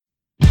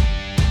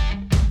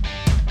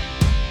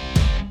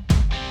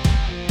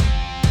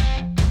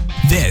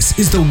This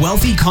is the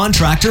Wealthy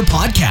Contractor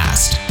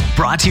Podcast,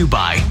 brought to you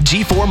by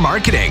G4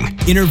 Marketing.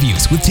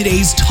 Interviews with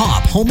today's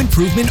top home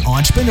improvement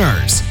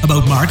entrepreneurs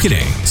about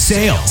marketing,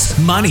 sales,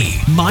 money,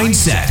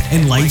 mindset,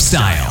 and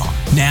lifestyle.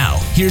 Now,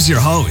 here's your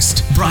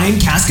host, Brian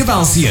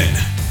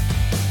Kaskavalciyan.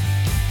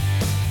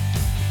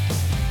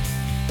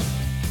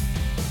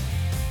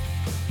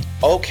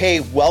 Okay,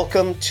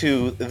 welcome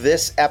to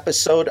this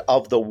episode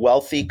of the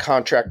Wealthy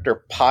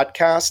Contractor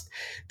Podcast.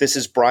 This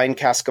is Brian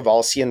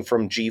Kaskavalciyan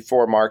from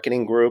G4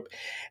 Marketing Group,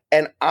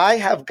 and I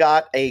have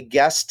got a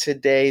guest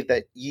today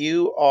that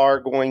you are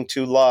going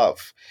to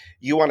love.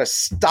 You want to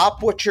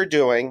stop what you're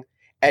doing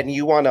and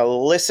you want to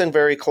listen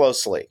very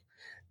closely,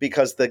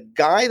 because the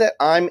guy that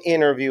I'm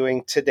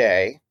interviewing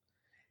today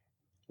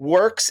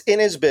works in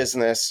his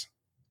business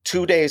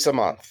 2 days a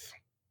month,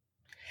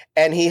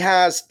 and he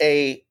has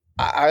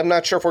I'm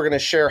not sure if we're going to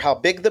share how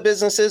big the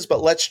business is,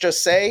 but let's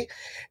just say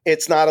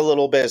it's not a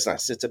little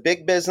business. It's a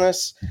big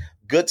business,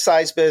 good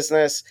size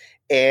business,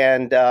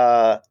 and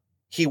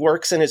he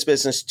works in his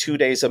business 2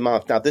 days a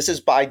month. Now, this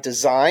is by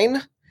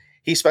design.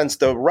 He spends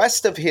the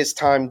rest of his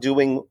time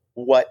doing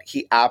what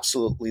he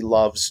absolutely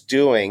loves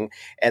doing,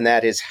 and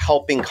that is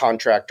helping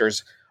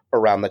contractors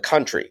around the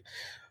country.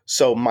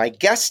 So my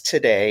guest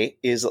today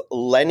is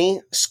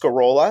Lenny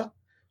Scarola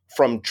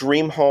from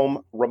Dream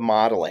Home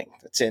Remodeling.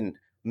 It's in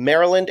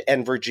Maryland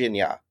and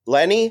Virginia.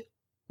 Lenny,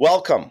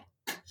 welcome.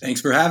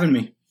 Thanks for having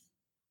me.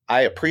 I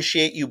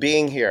appreciate you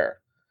being here.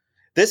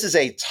 This is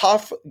a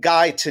tough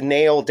guy to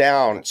nail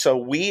down, so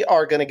we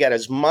are going to get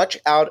as much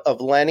out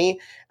of Lenny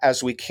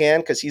as we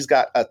can, because he's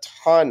got a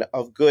ton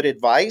of good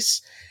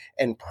advice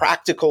and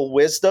practical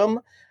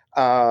wisdom.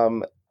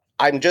 I'm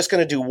just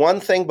going to do one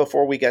thing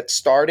before we get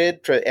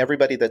started for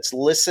everybody that's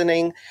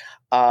listening.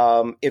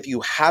 If you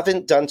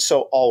haven't done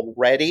so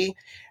already,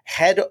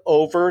 head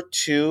over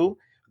to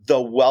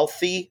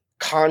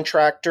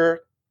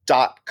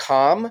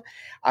thewealthycontractor.com.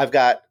 I've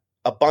got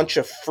a bunch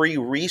of free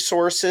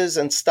resources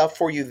and stuff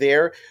for you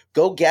there.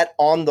 Go get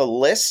on the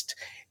list,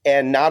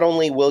 and not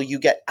only will you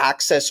get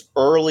access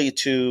early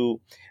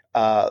to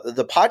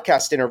the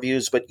podcast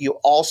interviews, but you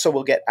also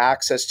will get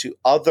access to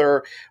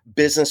other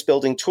business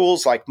building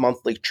tools like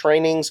monthly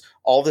trainings.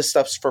 All this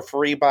stuff's for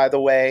free, by the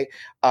way.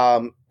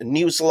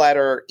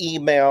 Newsletter,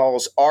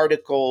 emails,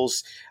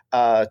 articles,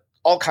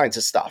 all kinds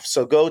of stuff.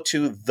 So go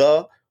to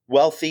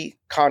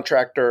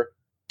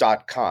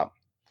thewealthycontractor.com.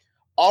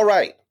 All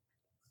right,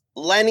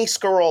 Lenny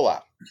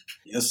Scarola.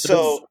 Yes, sir.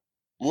 So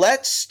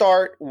let's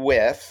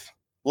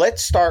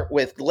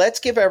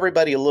give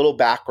everybody a little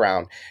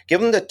background. Give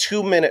them the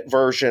 2-minute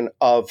version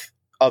of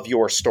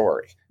your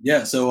story.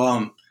 Yeah.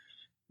 So,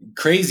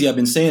 crazy. I've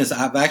been saying this.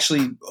 I've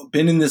actually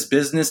been in this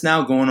business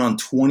now going on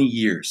 20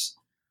 years.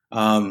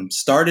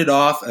 Started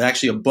off,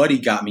 actually a buddy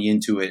got me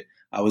into it.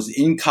 I was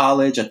in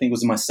college. I think it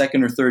was my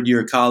second or third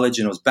year of college,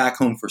 and I was back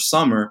home for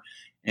summer.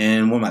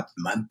 And when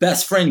my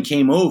best friend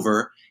came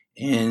over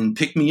and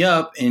picked me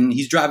up, and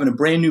he's driving a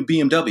brand new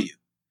BMW.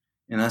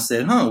 And I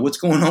said, what's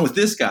going on with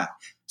this guy?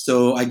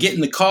 So I get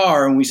in the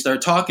car and we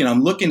start talking.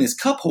 I'm looking at his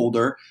cup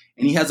holder,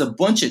 and he has a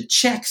bunch of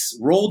checks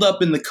rolled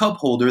up in the cup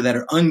holder that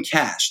are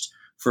uncashed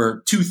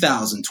for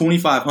 $2,000,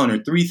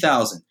 $2,500,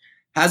 $3,000.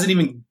 Hasn't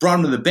even brought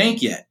them to the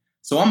bank yet.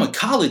 So I'm a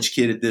college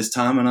kid at this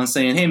time, and I'm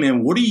saying, hey,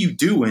 man, what are you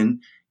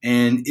doing?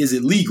 And is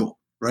it legal,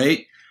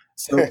 right?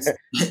 So,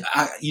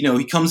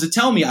 he comes to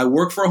tell me I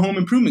work for a home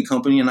improvement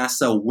company and I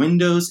sell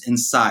windows and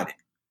siding.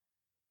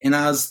 And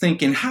I was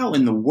thinking, how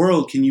in the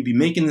world can you be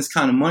making this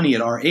kind of money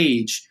at our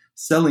age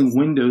selling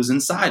windows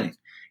and siding?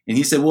 And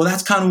he said, well,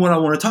 that's kind of what I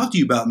want to talk to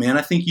you about, man.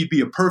 I think you'd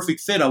be a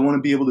perfect fit. I want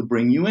to be able to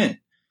bring you in.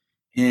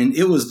 And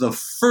it was the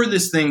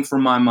furthest thing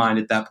from my mind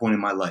at that point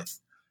in my life.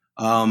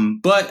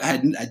 But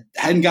I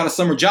hadn't got a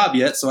summer job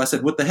yet. So I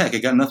said, what the heck? I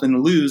got nothing to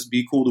lose.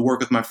 Be cool to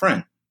work with my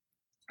friend.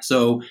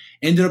 So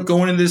ended up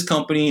going into this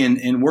company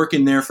and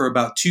working there for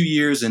about 2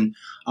 years. And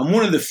I'm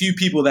one of the few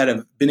people that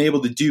have been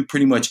able to do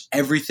pretty much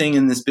everything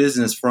in this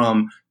business,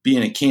 from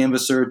being a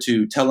canvasser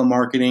to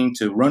telemarketing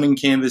to running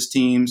canvas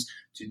teams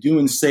to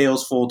doing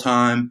sales full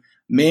time,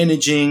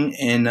 managing,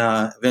 and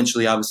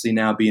eventually, obviously,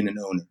 now being an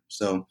owner.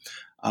 So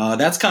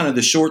that's kind of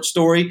the short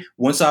story.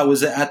 Once I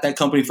was at that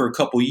company for a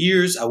couple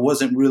years, I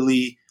wasn't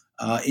really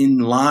in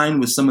line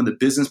with some of the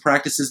business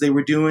practices they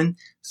were doing.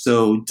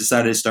 So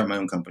decided to start my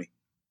own company.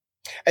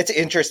 It's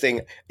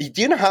interesting.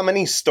 Do you know how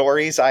many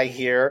stories I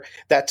hear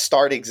that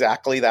start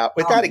exactly that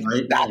way? Not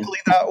exactly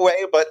that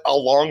way, but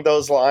along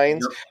those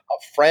lines. Yep. A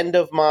friend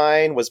of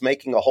mine was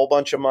making a whole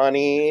bunch of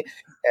money,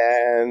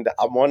 and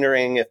I'm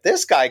wondering if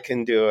this guy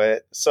can do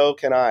it, so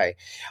can I.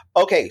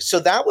 Okay, so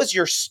that was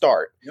your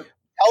start. Yep.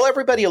 Tell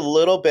everybody a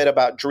little bit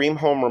about Dream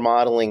Home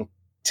Remodeling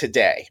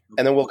today,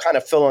 and then we'll kind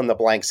of fill in the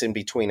blanks in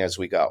between as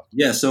we go.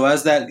 Yeah. So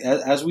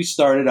as we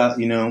started out,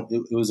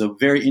 it was a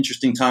very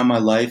interesting time in my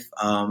life.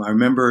 I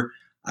remember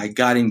I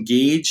got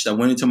engaged. I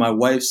went into my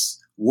wife's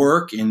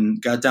work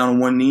and got down on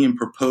one knee and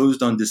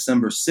proposed on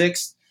December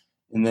 6th.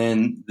 And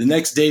then the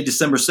next day,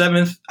 December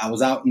 7th, I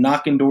was out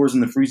knocking doors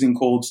in the freezing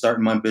cold,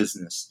 starting my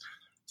business.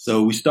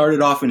 So we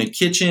started off in a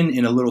kitchen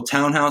in a little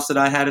townhouse that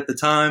I had at the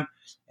time.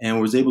 and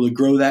was able to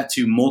grow that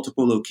to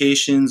multiple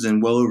locations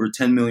and well over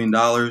 $10 million,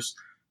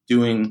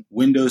 doing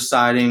window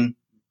siding,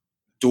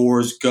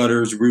 doors,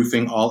 gutters,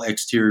 roofing, all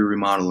exterior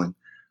remodeling.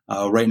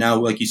 Right now,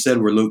 like you said,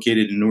 we're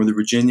located in Northern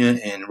Virginia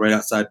and right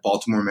outside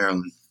Baltimore,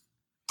 Maryland.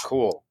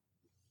 Cool.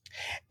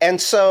 And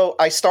so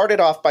I started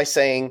off by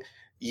saying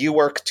you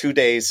work 2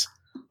 days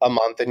a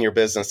month in your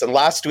business. And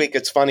last week,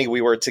 it's funny,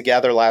 we were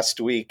together last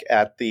week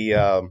at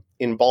the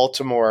in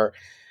Baltimore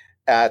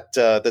at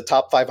the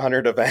Top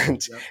 500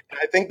 event. Yep. And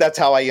I think that's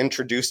how I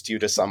introduced you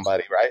to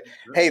somebody, right?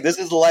 Yep. Hey, this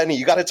is Lenny.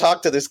 You got to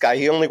talk to this guy.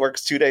 He only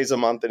works 2 days a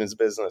month in his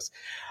business.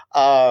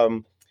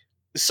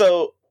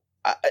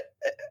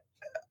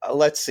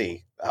 Let's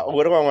see.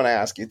 What do I want to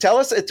ask you? Tell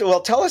us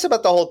about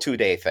the whole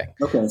 2-day thing.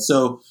 Okay.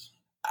 So,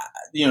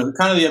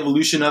 kind of the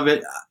evolution of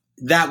it,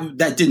 that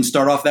didn't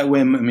start off that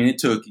way. I mean, it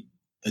took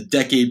a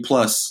decade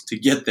plus to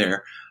get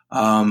there.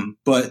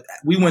 But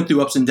we went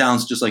through ups and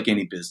downs just like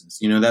any business.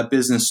 That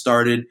business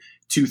started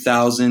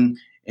 2000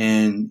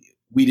 and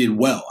we did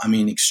well. I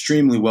mean,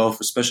 extremely well,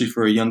 especially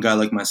for a young guy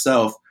like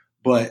myself.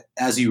 But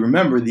as you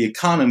remember, the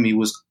economy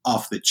was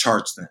off the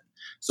charts then.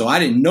 So I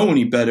didn't know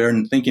any better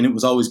and thinking it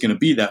was always going to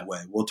be that way.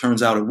 Well, it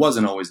turns out it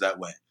wasn't always that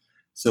way.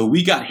 So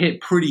we got hit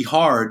pretty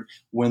hard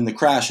when the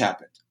crash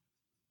happened.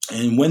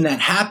 And when that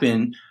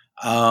happened,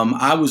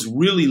 I was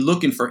really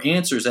looking for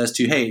answers as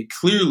to, hey,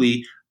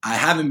 clearly I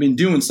haven't been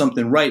doing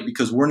something right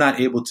because we're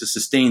not able to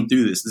sustain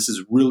through this. This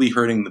is really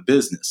hurting the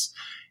business.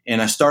 And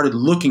I started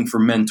looking for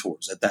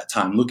mentors at that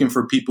time, looking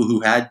for people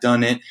who had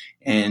done it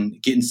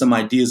and getting some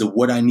ideas of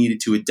what I needed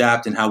to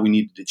adapt and how we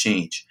needed to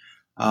change.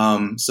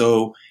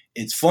 So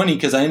it's funny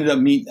because I ended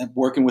up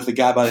working with a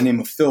guy by the name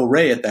of Phil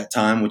Ray at that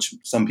time, which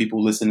some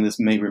people listening to this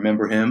may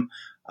remember him.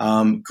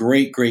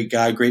 Great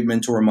guy, great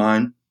mentor of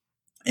mine.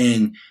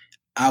 And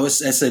I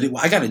said,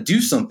 well, I got to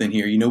do something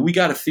here. We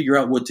got to figure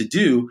out what to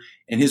do.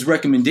 And his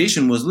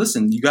recommendation was,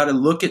 listen, you got to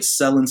look at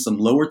selling some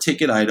lower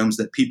ticket items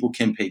that people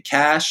can pay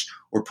cash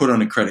or put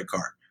on a credit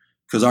card.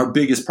 Because our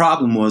biggest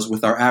problem was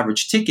with our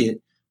average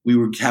ticket, we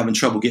were having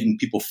trouble getting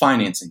people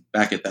financing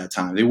back at that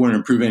time. They wouldn't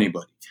improve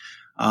anybody.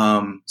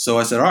 So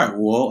I said, all right,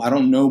 well, I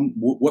don't know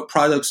what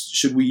products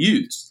should we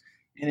use?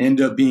 And it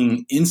ended up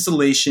being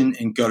insulation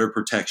and gutter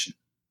protection.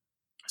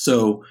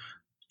 So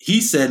he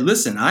said,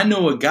 listen, I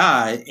know a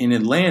guy in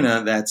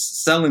Atlanta that's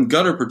selling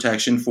gutter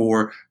protection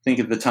for, I think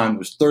at the time it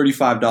was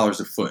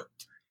 $35 a foot.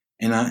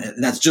 And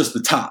that's just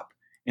the top.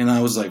 And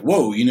I was like,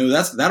 whoa,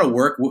 that'll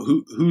work.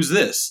 Who's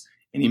this?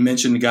 And he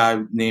mentioned a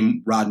guy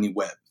named Rodney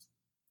Webb.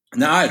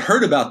 Now I had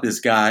heard about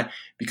this guy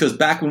because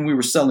back when we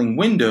were selling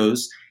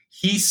windows,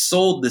 he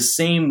sold the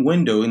same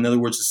window. In other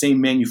words, the same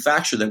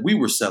manufacturer that we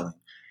were selling.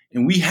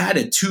 And we had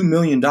a $2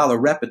 million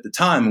rep at the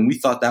time, and we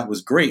thought that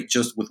was great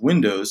just with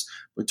windows.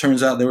 But it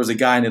turns out there was a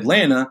guy in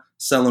Atlanta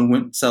selling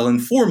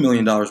 $4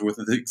 million worth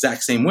of the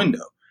exact same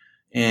window.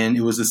 And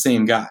it was the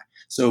same guy.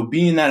 So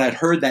being that I'd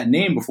heard that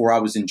name before, I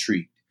was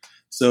intrigued.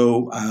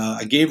 So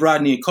I gave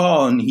Rodney a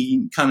call, and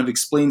he kind of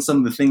explained some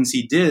of the things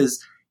he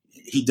does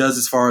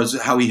as far as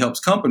how he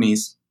helps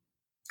companies.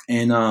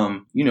 And,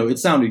 it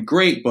sounded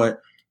great,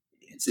 but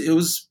it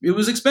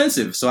was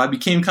expensive. So I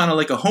became kind of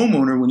like a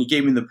homeowner when he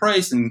gave me the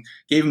price and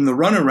gave him the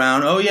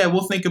runaround. Oh yeah,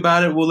 we'll think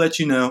about it. We'll let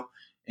you know.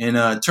 And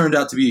it turned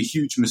out to be a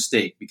huge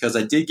mistake because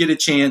I did get a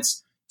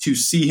chance to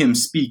see him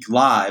speak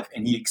live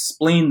and he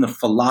explained the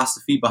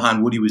philosophy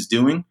behind what he was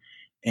doing.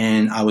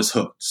 And I was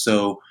hooked.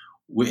 So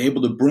we're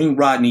able to bring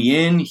Rodney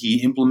in.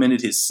 He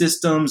implemented his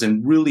systems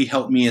and really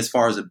helped me as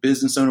far as a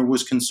business owner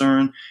was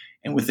concerned.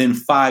 And within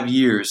 5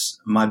 years,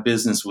 my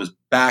business was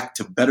back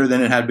to better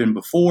than it had been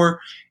before.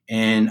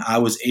 And I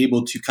was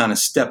able to kind of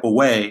step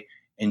away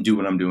and do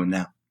what I'm doing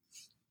now.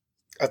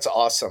 That's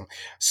awesome.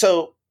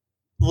 So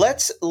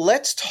let's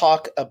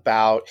talk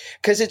about,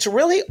 because it's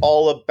really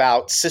all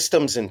about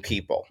systems and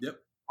people, yep.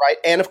 Right?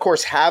 And of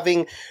course,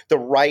 having the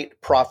right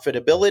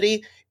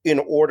profitability in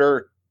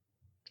order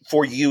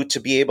for you to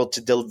be able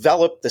to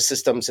develop the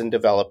systems and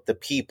develop the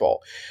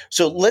people.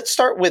 So let's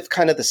start with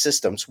kind of the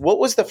systems. What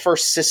was the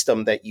first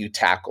system that you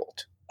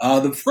tackled?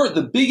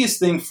 The biggest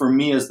thing for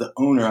me as the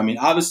owner, I mean,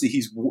 obviously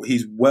he's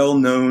well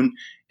known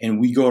and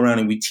we go around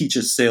and we teach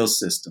a sales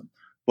system.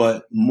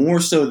 But more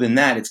so than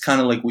that, it's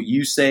kind of like what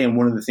you say. And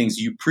one of the things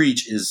you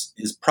preach is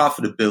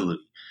profitability.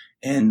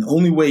 And the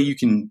only way you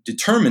can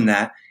determine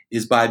that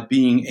is by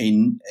being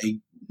a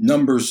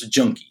numbers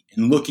junkie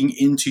and looking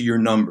into your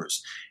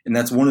numbers. And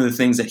that's one of the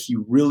things that he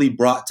really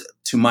brought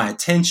to my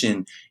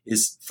attention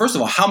is, first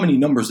of all, how many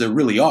numbers there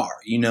really are.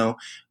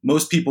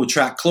 Most people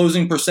track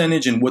closing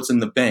percentage and what's in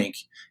the bank,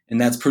 and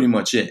that's pretty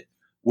much it.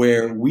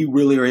 Where we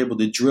really are able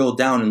to drill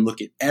down and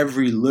look at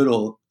every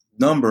little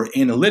number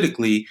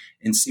analytically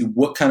and see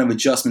what kind of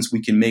adjustments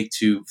we can make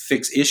to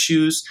fix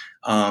issues.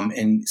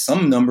 And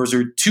some numbers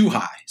are too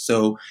high.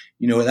 So,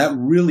 that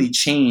really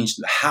changed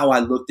how I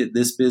looked at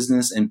this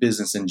business and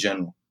business in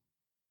general.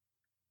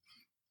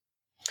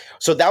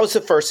 So that was the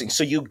first thing.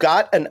 So you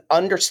got an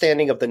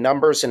understanding of the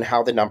numbers and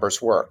how the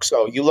numbers work.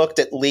 So you looked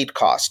at lead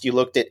cost. You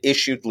looked at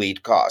issued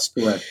lead cost.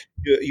 Correct.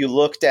 You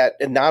looked at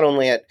not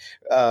only at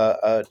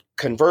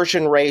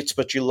conversion rates,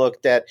 but you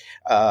looked at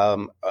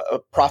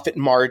profit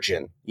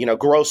margin,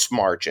 gross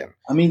margin.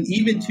 I mean,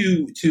 even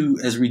to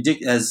as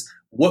ridiculous as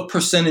what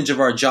percentage of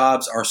our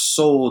jobs are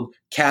sold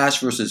cash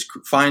versus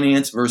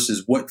finance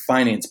versus what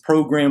finance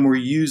program we're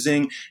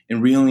using,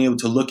 and really able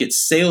to look at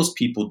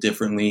salespeople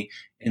differently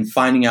and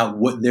finding out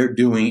what they're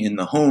doing in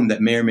the home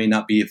that may or may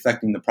not be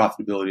affecting the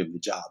profitability of the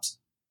jobs.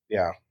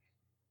 Yeah.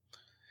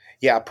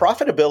 Yeah,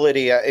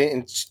 profitability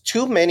in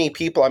too many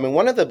people. I mean,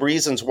 one of the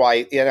reasons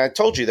why, and I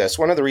told you this,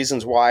 one of the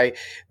reasons why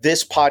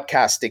this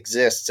podcast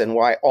exists and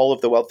why all of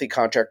the Wealthy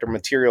Contractor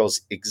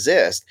materials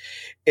exist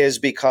is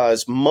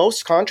because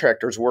most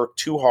contractors work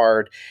too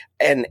hard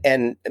and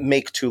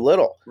make too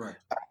little. Right.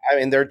 I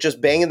mean, they're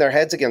just banging their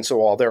heads against the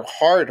wall. They're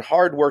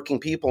hardworking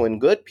people and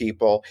good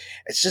people.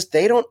 It's just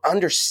they don't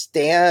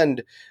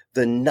understand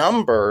the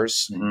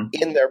numbers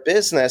in their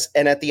business.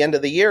 And at the end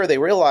of the year, they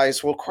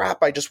realize, well,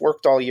 crap, I just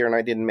worked all year and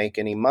I didn't make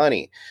any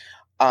money.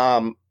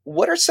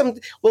 What are some,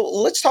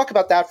 well, let's talk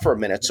about that for a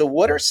minute. So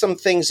what are some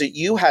things that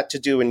you had to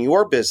do in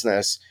your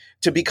business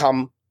to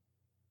become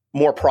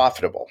more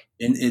profitable?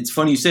 And it's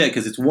funny you say it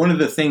because it's one of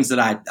the things that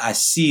I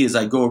see as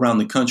I go around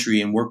the country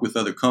and work with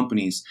other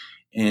companies,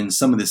 and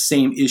some of the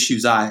same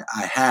issues I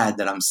had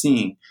that I'm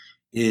seeing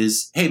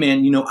is, hey,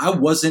 man, I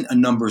wasn't a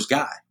numbers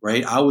guy,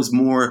 right? I was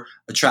more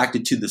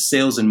attracted to the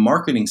sales and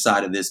marketing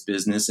side of this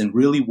business and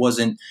really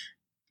wasn't,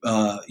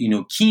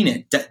 keen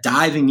at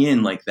diving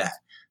in like that.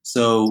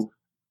 So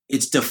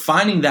it's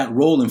defining that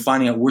role and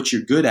finding out what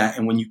you're good at.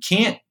 And when you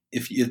can't,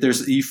 if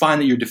you find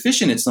that you're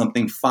deficient at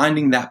something,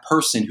 finding that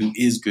person who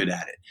is good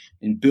at it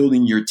and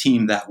building your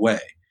team that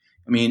way.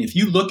 I mean, if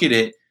you look at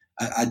it,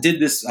 I did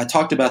this, I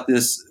talked about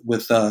this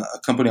with a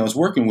company I was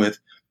working with.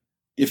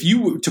 If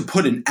you were to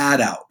put an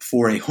ad out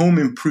for a home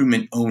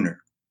improvement owner,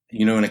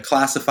 in a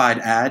classified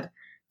ad,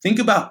 think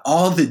about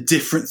all the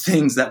different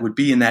things that would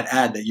be in that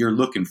ad that you're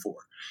looking for.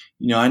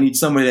 I need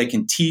somebody that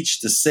can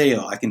teach the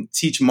sale. I can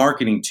teach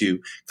marketing to,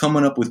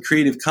 coming up with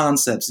creative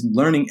concepts and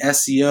learning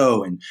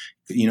SEO and,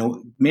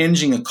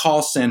 managing a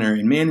call center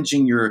and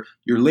managing your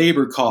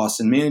labor costs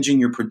and managing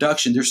your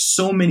production. There's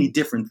so many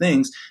different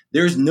things.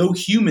 There's no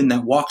human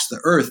that walks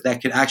the earth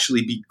that could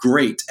actually be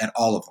great at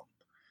all of them.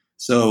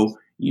 So,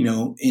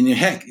 and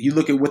heck, you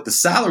look at what the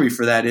salary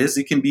for that is,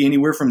 it can be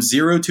anywhere from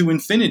 0 to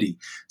infinity.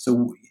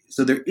 So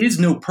there is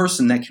no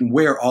person that can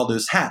wear all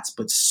those hats,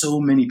 but so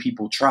many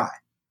people try.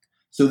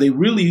 So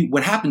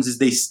what happens is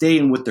they stay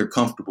in what they're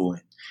comfortable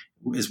in,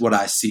 is what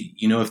I see.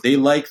 If they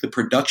like the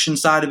production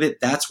side of it,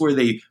 that's where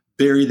they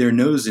bury their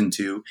nose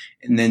into,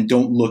 and then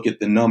don't look at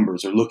the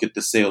numbers or look at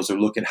the sales or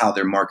look at how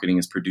their marketing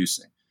is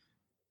producing.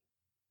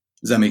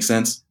 Does that make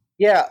sense?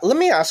 Yeah. Let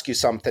me ask you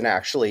something,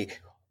 actually.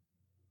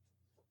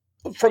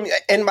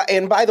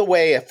 And by the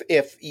way,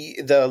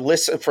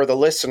 if for the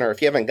listener,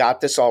 if you haven't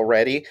got this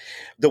already,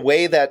 the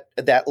way that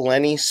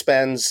Lenny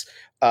spends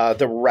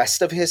the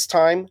rest of his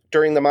time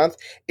during the month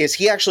is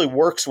he actually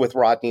works with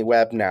Rodney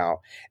Webb now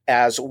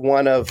as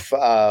one of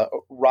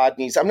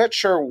Rodney's. I'm not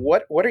sure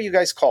what are you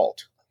guys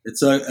called?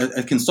 It's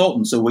a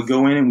consultant. So we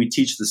go in and we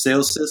teach the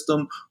sales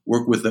system,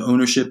 work with the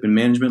ownership and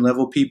management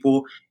level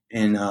people,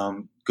 and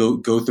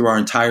go through our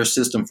entire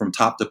system from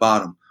top to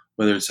bottom,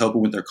 whether it's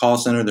helping with their call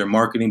center, their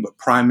marketing, but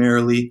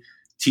primarily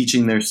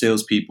teaching their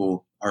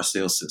salespeople our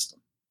sales system.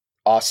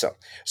 Awesome.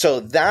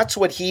 So that's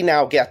what he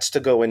now gets to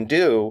go and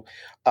do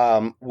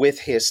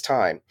with his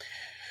time.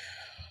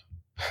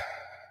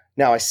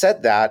 Now, I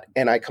said that,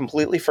 and I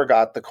completely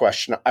forgot the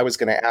question I was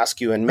going to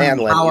ask you. And man,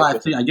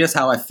 Lenny, I guess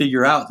how I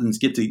figure out and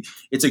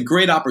it's a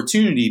great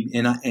opportunity,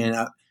 and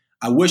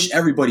I wish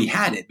everybody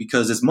had it,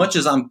 because as much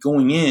as I'm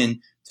going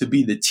in to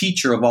be the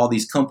teacher of all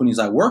these companies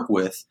I work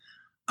with,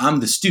 I'm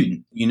the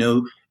student.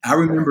 I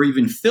remember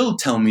even Phil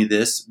telling me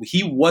this.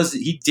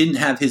 He didn't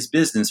have his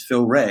business,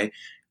 Phil Ray,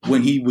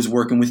 when he was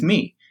working with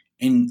me.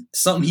 And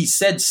something he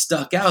said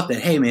stuck out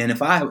that, hey man,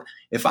 if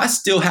I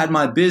still had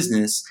my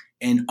business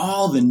and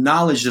all the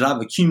knowledge that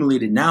I've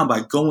accumulated now by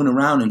going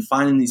around and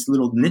finding these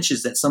little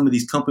niches that some of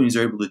these companies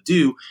are able to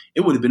do,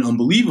 it would have been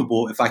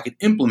unbelievable if I could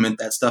implement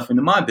that stuff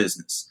into my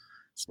business.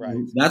 So right.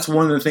 That's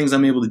one of the things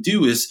I'm able to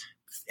do is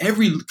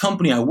every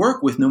company I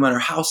work with, no matter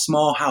how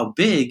small, how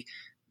big,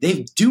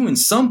 they're doing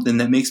something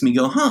that makes me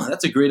go,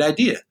 that's a great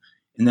idea.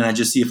 And then I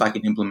just see if I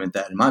can implement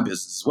that in my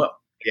business as well.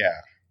 Yeah.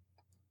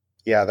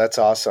 Yeah, that's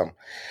awesome.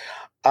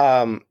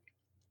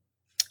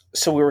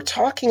 So we were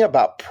talking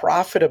about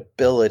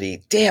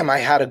profitability. Damn, I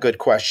had a good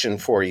question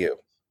for you.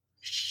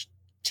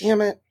 Damn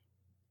it.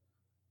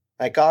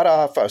 I got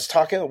off.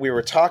 We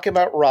were talking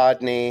about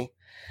Rodney.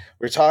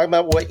 We were talking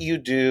about what you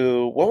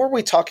do. What were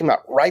we talking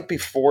about right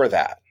before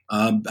that?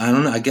 I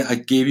don't know. I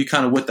gave you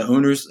kind of what the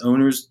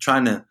owners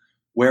trying to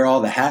wear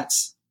all the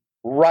hats.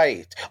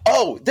 Right.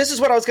 Oh, this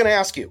is what I was going to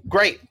ask you.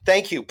 Great.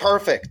 Thank you.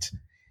 Perfect.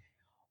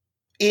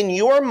 In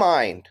your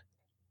mind,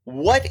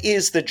 what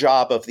is the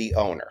job of the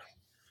owner?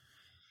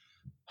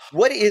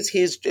 What is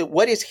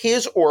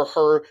his or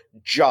her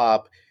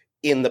job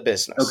in the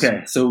business?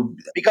 Okay. So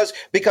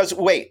because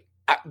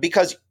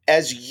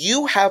as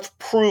you have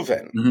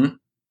proven,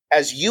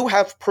 as you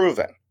have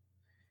proven,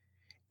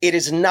 it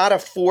is not a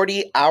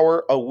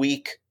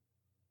 40-hour-a-week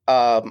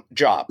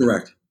job.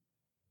 Correct.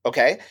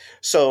 Okay.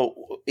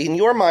 So in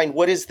your mind,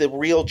 what is the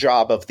real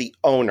job of the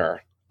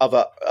owner of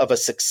a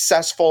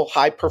successful,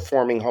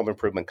 high-performing home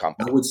improvement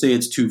company? I would say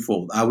it's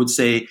twofold. I would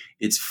say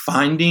it's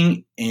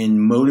finding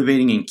and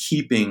motivating and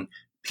keeping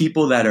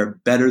people that are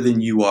better than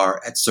you are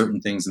at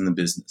certain things in the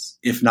business,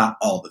 if not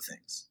all the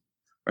things,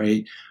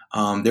 right?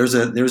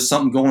 There's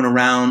something going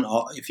around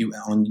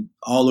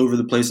all over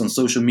the place on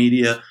social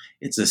media.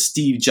 It's a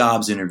Steve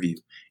Jobs interview,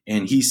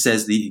 and he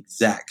says the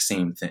exact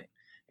same thing.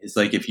 It's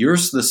like, if you're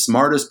the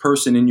smartest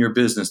person in your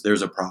business,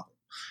 there's a problem,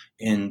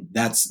 and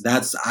that's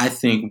I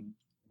think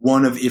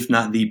one of, if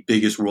not the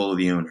biggest role of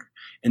the owner.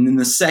 And then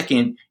the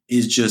second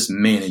is just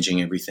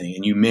managing everything,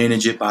 and you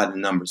manage it by the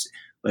numbers.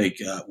 Like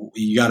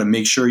you got to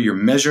make sure you're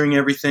measuring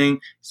everything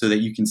so that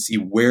you can see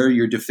where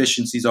your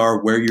deficiencies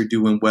are, where you're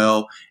doing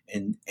well,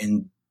 and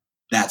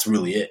that's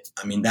really it.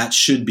 I mean, that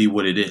should be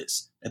what it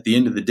is. At the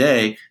end of the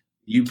day,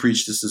 you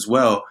preach this as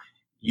well.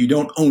 You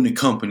don't own a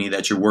company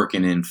that you're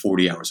working in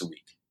 40 hours a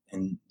week.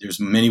 And there's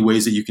many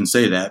ways that you can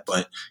say that,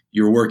 but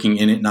you're working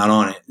in it, not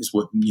on it, is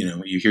what,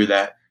 you hear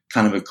that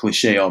kind of a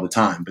cliche all the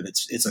time, but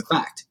it's a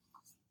fact.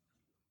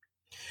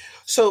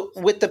 So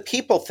with the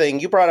people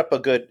thing, you brought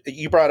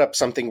up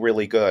something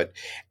really good,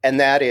 and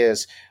that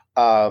is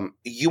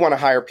you want to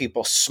hire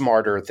people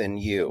smarter than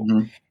you.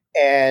 Mm-hmm.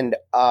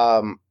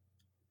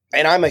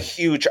 And I'm a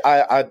huge,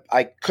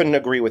 I couldn't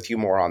agree with you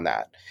more on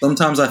that.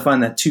 Sometimes I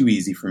find that too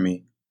easy for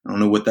me. I don't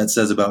know what that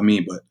says about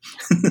me, but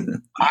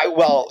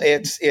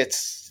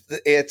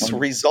it's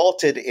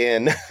resulted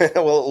in,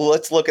 well,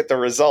 let's look at the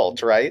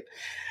result, right?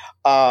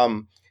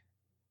 How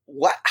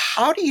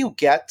do you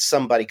get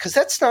somebody? Because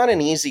that's not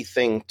an easy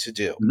thing to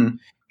do, mm-hmm.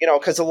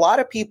 Because a lot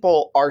of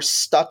people are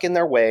stuck in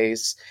their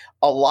ways.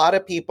 A lot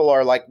of people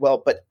are like,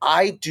 well, but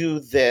I do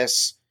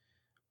this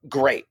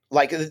great.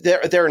 Like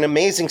they're an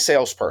amazing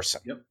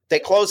salesperson. Yep. They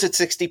close at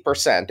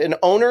 60%, and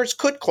owners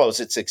could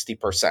close at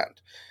 60%.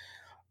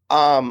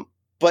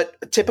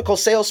 But typical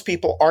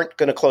salespeople aren't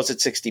going to close at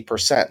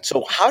 60%.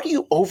 So how do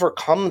you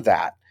overcome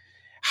that?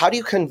 How do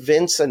you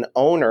convince an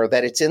owner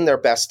that it's in their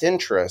best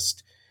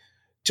interest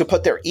to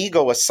put their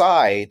ego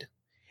aside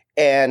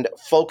and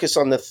focus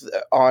on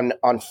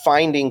on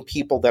finding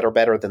people that are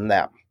better than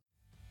them?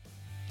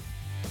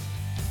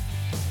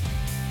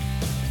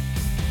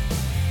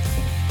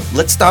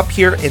 Let's stop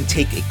here and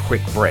take a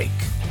quick break.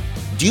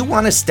 Do you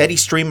want a steady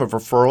stream of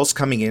referrals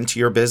coming into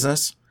your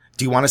business?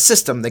 Do you want a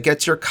system that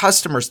gets your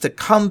customers to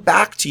come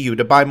back to you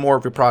to buy more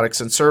of your products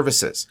and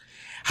services?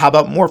 How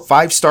about more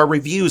 5-star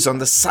reviews on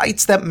the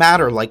sites that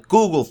matter like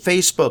Google,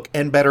 Facebook,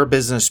 and Better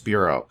Business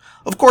Bureau?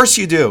 Of course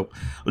you do.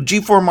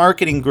 G4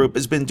 Marketing Group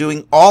has been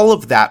doing all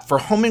of that for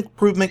home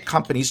improvement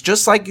companies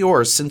just like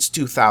yours since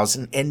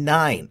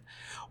 2009.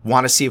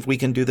 Want to see if we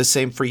can do the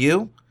same for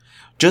you?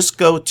 Just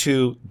go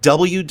to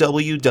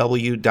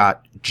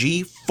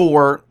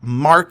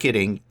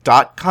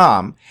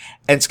www.g4marketing.com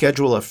and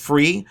schedule a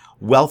free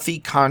Wealthy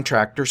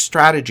Contractor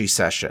Strategy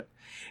session.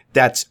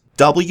 That's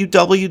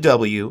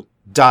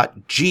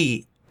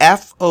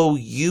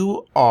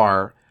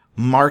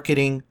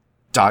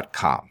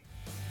www.gfourmarketing.com.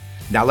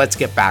 Now let's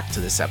get back to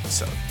this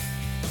episode.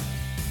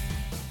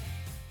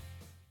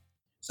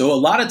 So a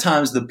lot of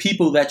times the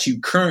people that you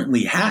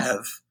currently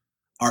have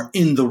are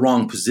in the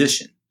wrong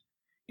position.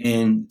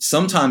 And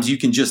sometimes you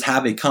can just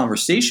have a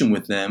conversation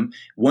with them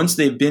once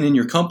they've been in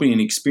your company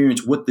and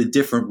experience what the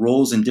different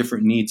roles and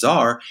different needs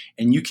are,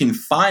 and you can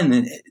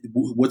find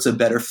what's a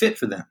better fit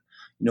for them.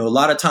 A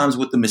lot of times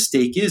what the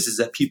mistake is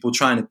that people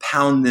trying to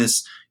pound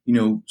this,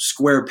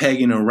 square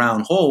peg in a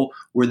round hole,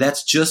 where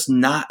that's just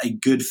not a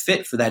good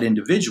fit for that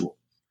individual.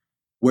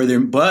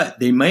 But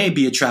they may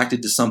be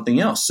attracted to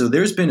something else. So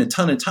there's been a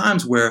ton of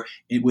times where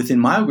within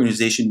my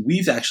organization,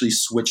 we've actually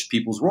switched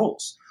people's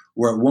roles,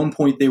 where at one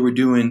point they were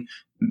doing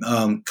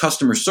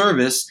customer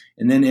service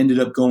and then ended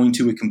up going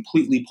to a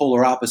completely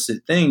polar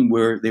opposite thing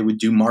where they would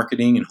do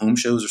marketing and home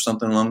shows or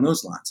something along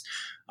those lines.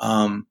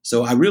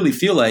 So I really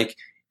feel like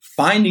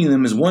finding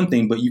them is one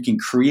thing, but you can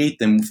create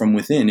them from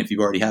within if you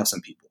already have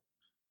some people.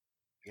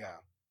 Yeah.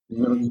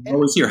 You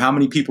always hear how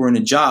many people are in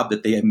a job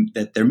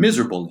that they're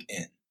miserable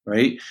in,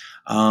 right?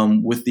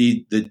 With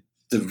the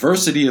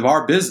diversity of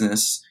our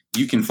business,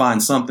 you can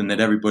find something that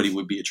everybody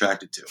would be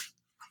attracted to.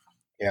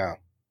 Yeah.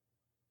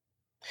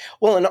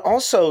 Well, and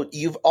also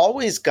you've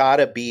always got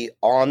to be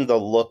on the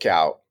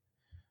lookout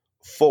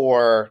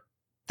for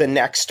the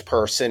next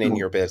person in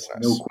your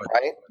business,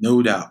 right?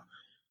 No doubt.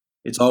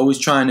 It's always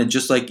trying to,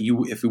 just like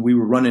if we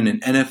were running an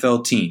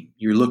NFL team,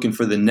 you're looking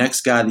for the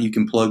next guy that you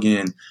can plug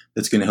in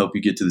that's going to help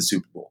you get to the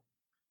Super Bowl.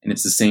 And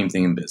it's the same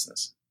thing in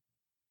business.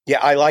 Yeah,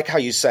 I like how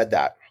you said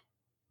that.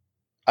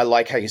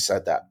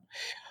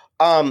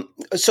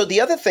 So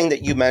the other thing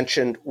that you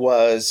mentioned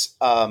was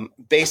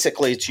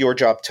basically it's your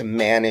job to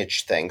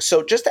manage things.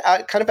 So just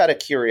kind of out of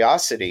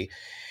curiosity,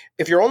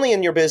 if you're only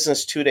in your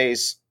business 2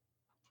 days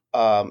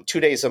a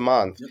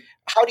month, yep.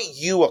 How do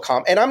you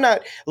accomplish? And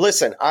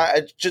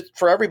just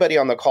for everybody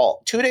on the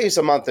call, 2 days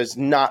a month is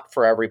not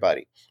for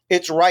everybody.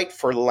 it's right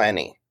for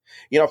Lenny.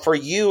 For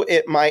you,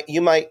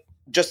 you might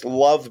just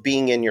love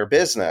being in your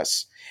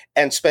business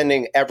and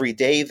spending every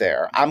day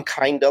there. I'm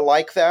kind of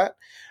like that.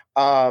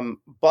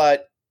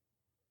 But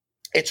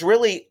it's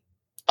really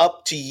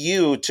up to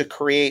you to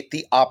create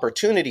the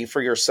opportunity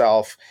for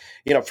yourself.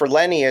 For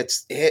Lenny,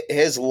 it's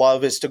his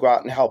love is to go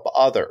out and help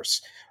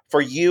others. For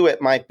you, it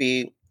might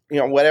be,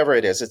 whatever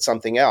it is, it's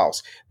something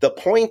else. The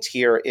point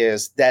here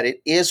is that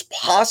it is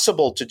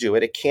possible to do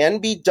it. It can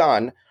be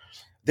done.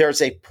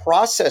 There's a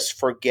process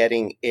for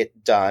getting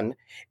it done.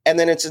 And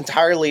then it's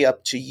entirely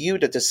up to you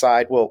to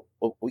decide, well,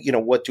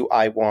 what do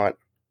I want?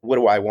 What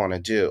do I want to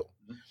do?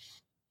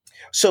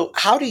 So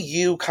how do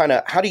you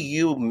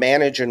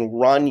manage and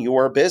run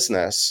your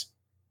business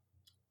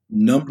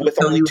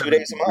with only 2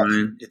 days a month?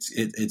 Brian,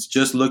 it's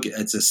just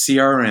it's a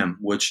CRM,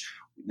 which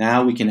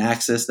now we can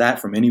access that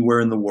from anywhere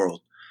in the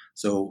world.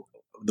 So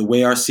the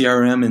way our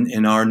CRM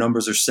and our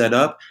numbers are set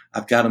up,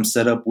 I've got them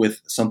set up with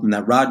something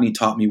that Rodney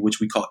taught me, which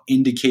we call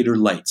indicator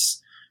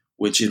lights,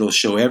 which it'll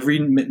show every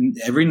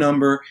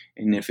number.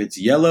 And if it's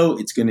yellow,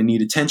 it's going to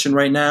need attention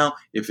right now.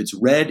 If it's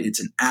red, it's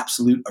an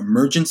absolute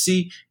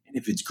emergency. And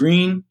if it's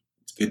green,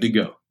 it's good to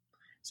go.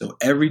 So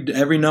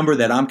every number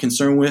that I'm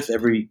concerned with,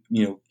 every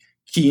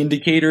key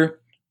indicator,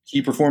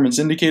 key performance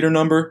indicator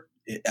number,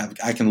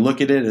 I can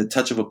look at it at a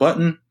touch of a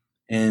button.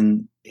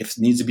 And if it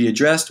needs to be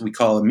addressed, we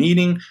call a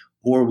meeting,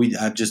 or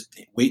I just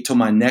wait till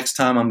my next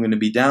time I'm going to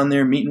be down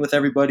there meeting with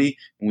everybody,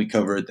 and we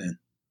cover it then.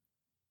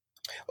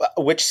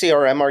 Which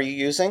CRM are you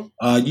using?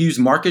 Use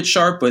Market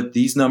Sharp, but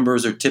these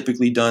numbers are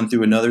typically done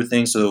through another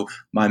thing. So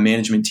my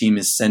management team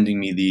is sending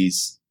me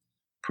these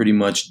pretty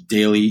much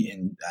daily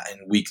and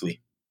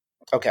weekly.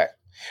 Okay.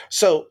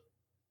 So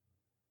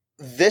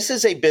this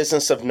is a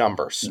business of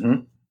numbers.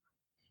 Mm-hmm.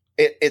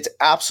 It's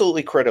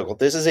absolutely critical.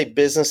 This is a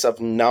business of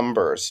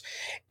numbers.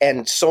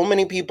 And so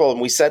many people, and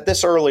we said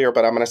this earlier,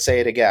 but I'm going to say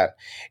it again.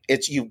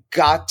 You've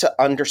got to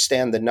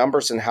understand the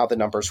numbers and how the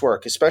numbers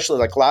work, especially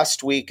like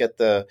last week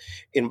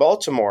in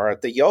Baltimore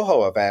at the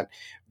Yoho event,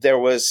 there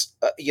was,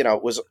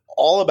 it was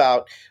all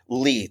about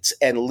leads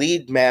and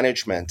lead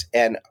management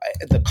and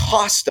the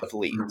cost of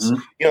leads.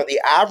 Mm-hmm.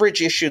 The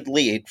average issued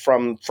lead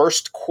from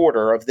first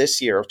quarter of this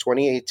year of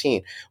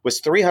 2018 was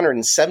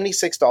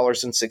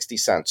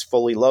 $376.60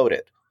 fully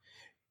loaded.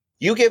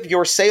 You give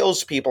your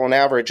salespeople an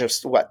average of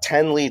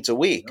 10 leads a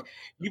week.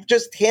 You've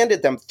just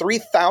handed them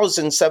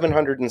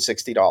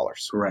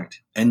 $3,760.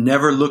 Correct. And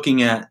never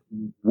looking at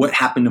what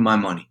happened to my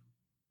money.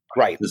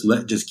 Right.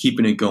 Just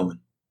keeping it going.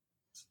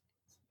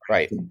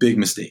 Right. Big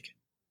mistake.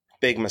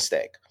 Big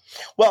mistake.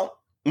 Well,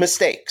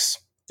 mistakes.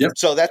 Yep.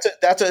 So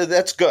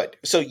that's good.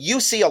 So you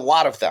see a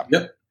lot of them.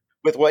 Yep.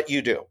 With what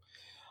you do.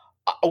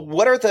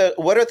 What are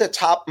the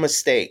top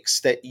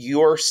mistakes that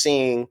you're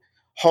seeing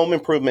home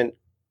improvement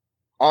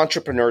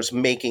entrepreneurs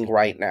making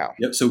right now?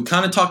 Yep. So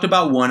kind of talked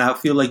about one. I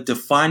feel like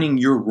defining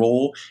your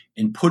role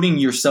and putting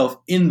yourself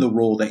in the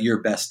role that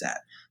you're best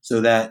at,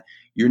 so that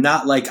you're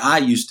not like I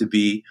used to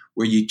be,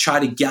 where you try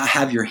to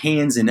have your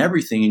hands in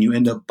everything and you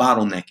end up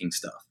bottlenecking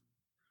stuff.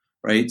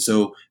 Right.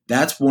 So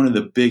that's one of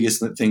the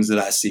biggest things that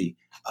I see.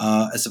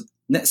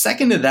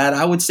 Second to that,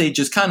 I would say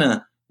just kind of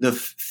the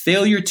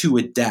failure to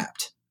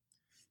adapt.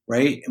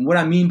 Right. And what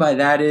I mean by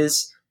that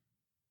is,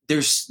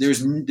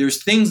 there's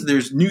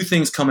new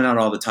things coming out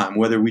all the time,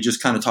 whether we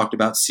just kind of talked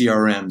about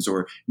CRMs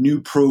or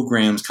new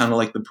programs, kind of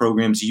like the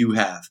programs you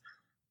have.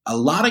 A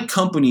lot of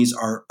companies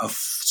are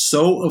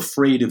so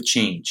afraid of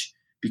change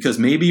because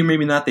maybe or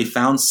maybe not they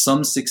found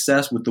some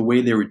success with the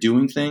way they were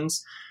doing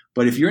things.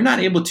 But if you're not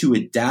able to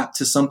adapt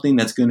to something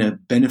that's going to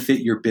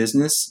benefit your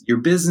business,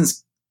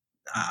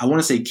 I want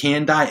to say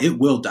can die, it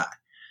will die.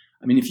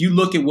 I mean, if you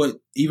look at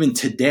what even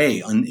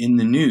today in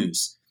the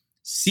news,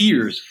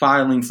 Sears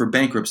filing for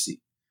bankruptcy.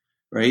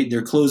 Right?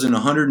 They're closing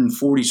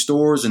 140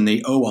 stores and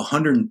they owe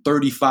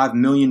 $135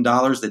 million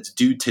that's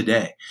due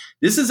today.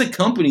 This is a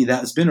company that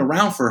has been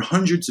around for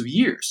hundreds of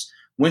years,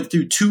 went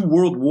through 2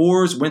 world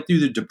wars, went through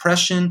the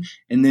Depression,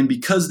 and then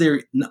because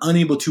they're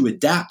unable to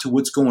adapt to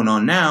what's going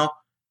on now,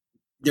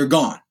 they're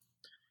gone.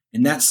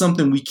 And that's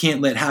something we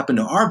can't let happen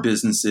to our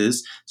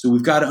businesses. So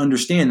we've got to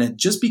understand that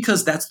just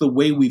because that's the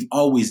way we've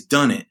always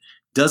done it,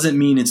 doesn't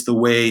mean it's the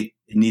way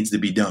it needs to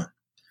be done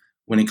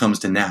when it comes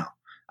to now.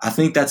 I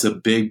think that's a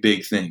big,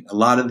 big thing. A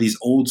lot of these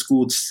old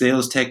school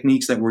sales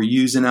techniques that we're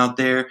using out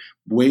there,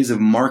 ways of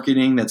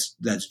marketing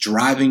that's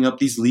driving up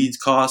these leads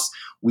costs.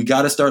 We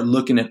got to start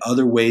looking at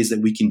other ways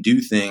that we can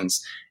do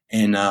things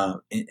and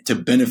to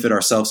benefit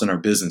ourselves and our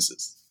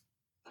businesses.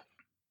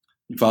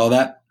 You follow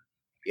that?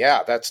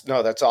 Yeah, that's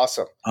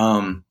awesome.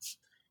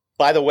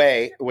 By the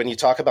way, when you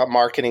talk about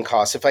marketing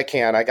costs, if I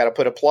got to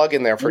put a plug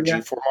in there for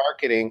G4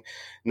 Marketing.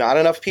 Not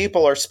enough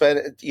people are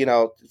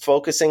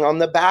focusing on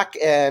the back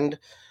end.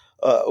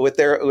 With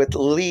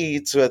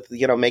leads, with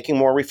making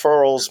more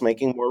referrals,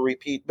 making more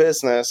repeat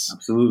business.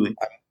 Absolutely,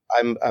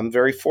 I'm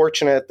very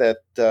fortunate that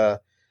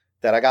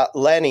I got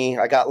Lenny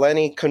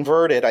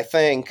converted. I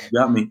think you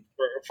got me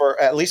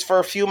for at least for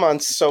a few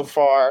months so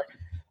far.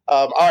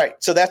 All right,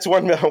 so that's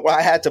one.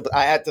 I had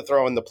to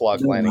throw in the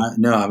plug, Lenny.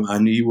 I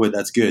knew you would.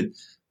 That's good.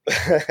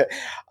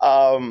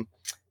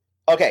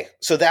 Okay,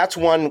 so that's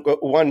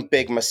one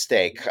big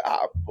mistake.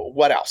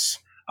 What else?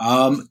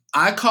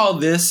 I call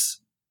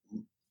this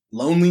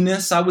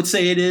loneliness, I would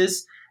say it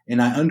is,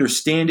 and I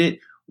understand it.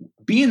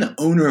 Being the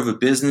owner of a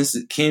business,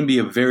 it can be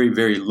a very,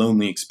 very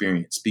lonely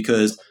experience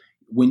because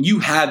when you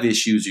have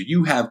issues or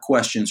you have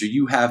questions or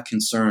you have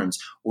concerns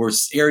or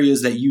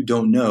areas that you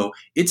don't know,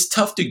 it's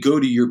tough to go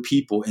to your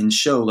people and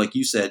show, like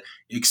you said,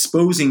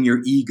 exposing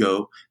your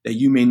ego that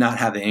you may not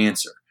have the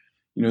answer.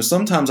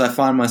 Sometimes I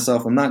find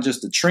myself, I'm not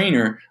just a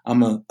trainer,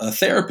 I'm a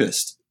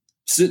therapist,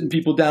 sitting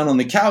people down on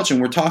the couch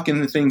and we're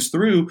talking the things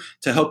through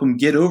to help them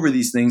get over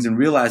these things and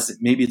realize that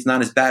maybe it's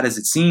not as bad as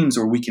it seems,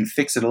 or we can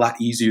fix it a lot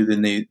easier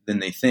than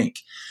they think.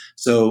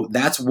 So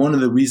that's one of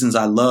the reasons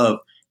I love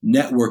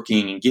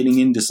networking and getting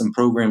into some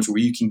programs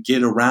where you can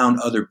get around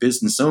other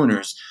business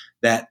owners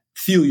that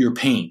feel your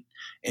pain.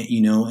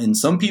 And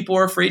some people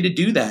are afraid to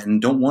do that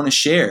and don't want to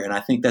share. And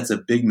I think that's a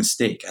big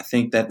mistake. I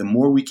think that the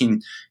more we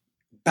can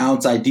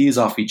bounce ideas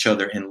off each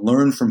other and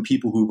learn from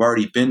people who've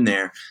already been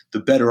there, the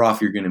better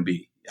off you're going to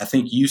be. I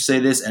think you say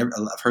this, I've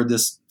heard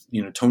this,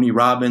 Tony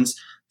Robbins,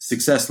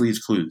 success leaves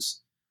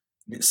clues.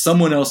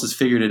 Someone else has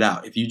figured it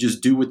out. If you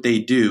just do what they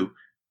do,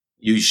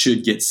 you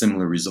should get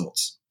similar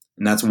results.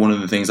 And that's one of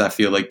the things I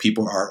feel like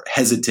people are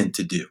hesitant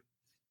to do.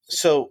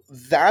 So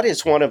that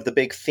is one of the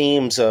big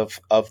themes of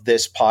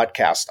this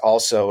podcast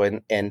also.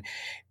 And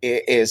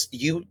is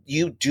you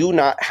do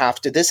not have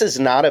to, this is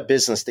not a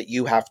business that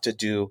you have to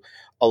do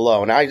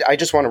alone. I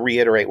just want to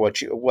reiterate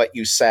what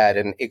you said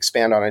and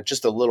expand on it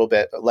just a little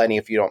bit, Lenny,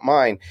 if you don't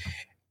mind.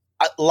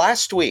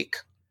 Last week,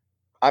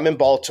 I'm in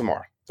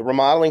Baltimore. The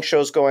remodeling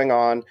show's going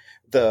on.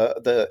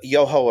 The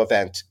Yoho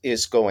event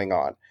is going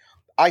on.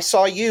 I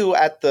saw you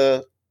at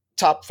the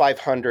Top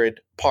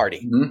 500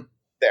 party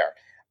there.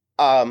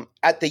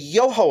 At the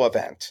Yoho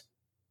event,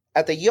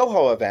 I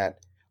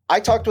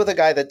talked with a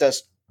guy that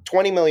does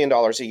 $20 million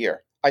a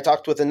year. I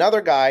talked with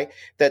another guy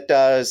that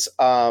does,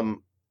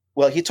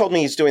 he told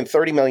me he's doing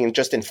 $30 million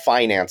just in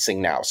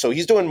financing now. So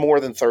he's doing more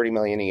than $30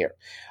 million a year.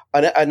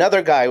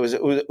 Another guy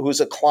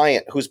who's a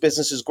client whose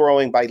business is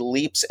growing by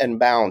leaps and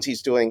bounds.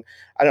 He's doing,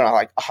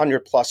 like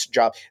 100 plus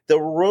job. The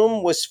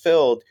room was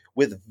filled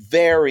with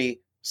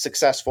very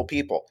successful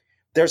people.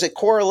 There's a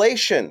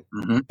correlation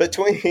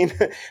between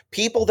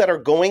people that are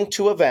going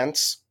to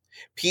events,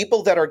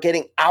 people that are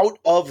getting out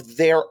of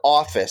their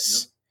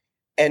office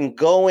and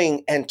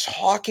going and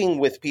talking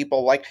with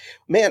people. Like,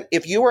 man,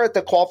 if you were at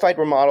the Qualified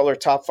Remodeler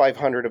Top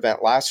 500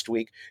 event last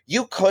week,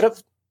 you could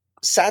have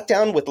sat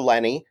down with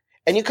Lenny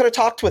and you could have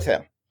talked with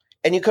him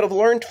and you could have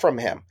learned from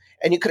him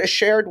and you could have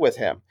shared with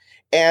him.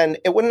 And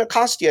it wouldn't have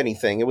cost you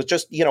anything. It was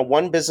just,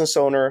 one business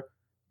owner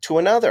to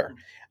another.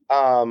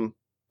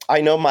 I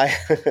know my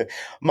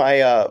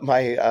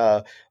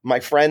my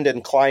friend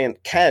and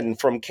client Ken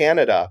from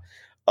Canada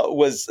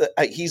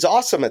he's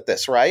awesome at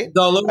this, right? He's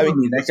all over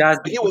me. That guy's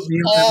he was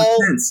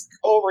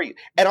all over you.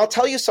 And I'll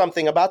tell you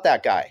something about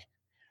that guy.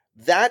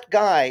 That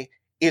guy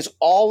is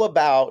all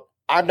about,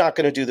 I'm not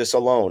going to do this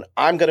alone.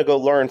 I'm going to go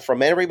learn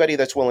from everybody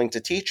that's willing to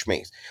teach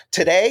me.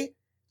 Today,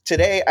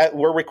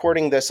 we're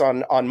recording this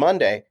on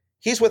Monday.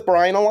 He's with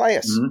Brian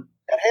Elias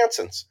at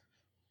Hanson's.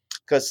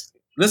 Because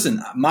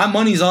listen, my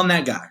money's on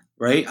that guy.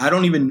 Right? I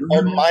don't even know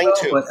him mine well,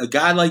 too. But a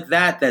guy like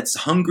that's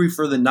hungry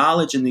for the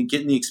knowledge and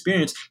getting the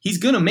experience, he's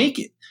going to make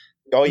it.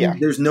 Oh yeah.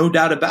 There's no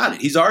doubt about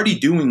it. He's already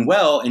doing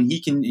well and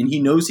he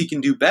knows he can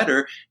do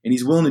better and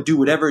he's willing to do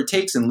whatever it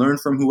takes and learn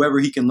from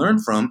whoever he can learn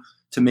from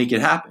to make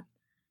it happen.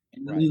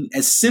 Right. I mean,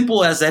 as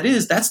simple as that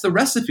is, that's the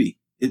recipe.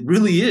 It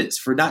really is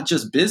for not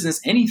just business,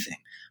 anything.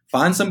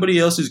 Find somebody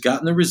else who's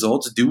gotten the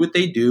results, do what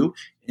they do,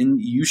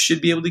 and you should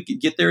be able to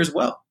get there as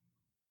well.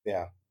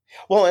 Yeah.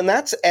 Well, and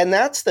that's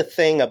the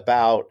thing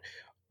about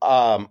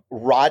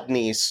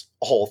Rodney's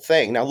whole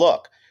thing. Now,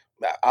 look,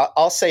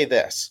 I'll say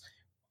this.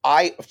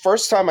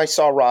 First time I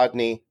saw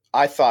Rodney,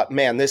 I thought,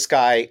 man, this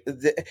guy,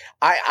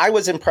 I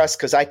was impressed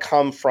because I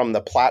come from the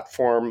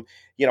platform,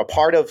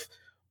 part of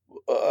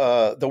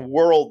the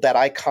world that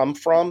I come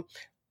from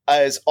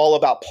is all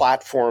about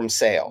platform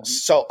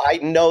sales. So I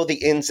know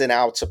the ins and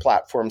outs of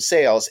platform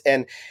sales.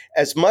 And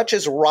as much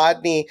as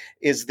Rodney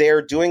is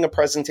there doing a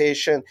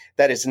presentation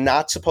that is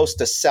not supposed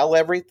to sell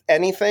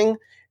anything,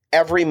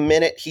 every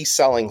minute he's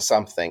selling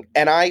something.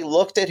 And I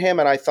looked at him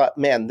and I thought,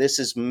 man, this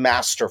is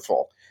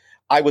masterful.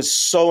 I was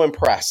so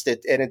impressed.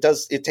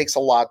 It takes a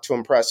lot to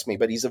impress me,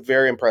 but he's a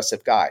very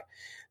impressive guy.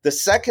 The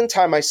second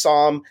time I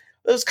saw him,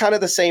 it was kind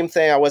of the same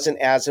thing. I wasn't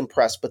as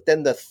impressed. But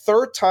then the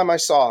third time I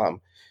saw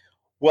him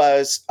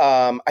was,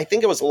 I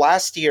think it was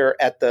last year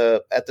at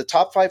the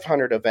Top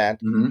 500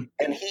 event,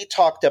 and he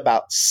talked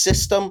about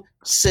system.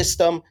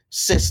 It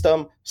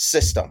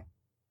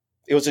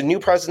was a new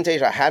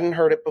presentation. I hadn't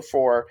heard it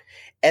before.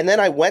 And then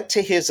I went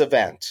to his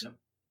event,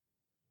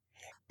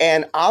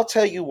 and I'll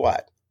tell you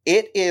what,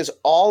 it is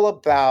all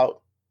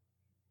about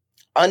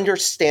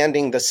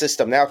understanding the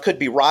system. Now, it could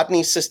be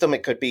Rodney's system.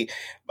 It could be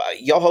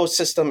Yoho's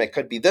system. It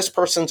could be this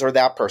person's or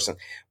that person.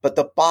 But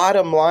the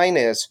bottom line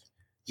is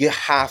you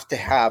have to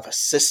have a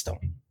system.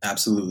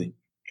 Absolutely.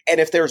 And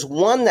if there's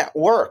one that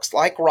works,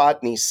 like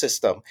Rodney's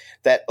system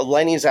that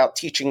Lenny's out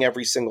teaching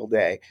every single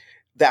day,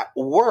 that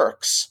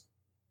works,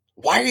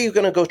 why are you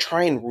going to go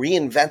try and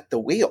reinvent the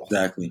wheel?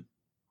 Exactly.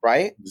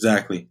 Right?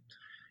 Exactly.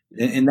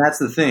 And that's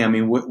the thing. I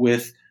mean,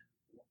 with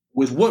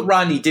what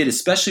Rodney did,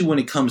 especially when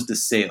it comes to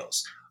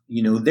sales,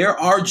 there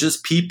are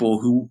just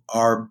people who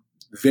are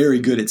very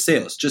good at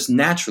sales. Just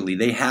naturally,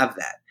 they have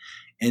that.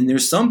 And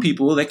there's some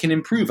people that can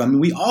improve. I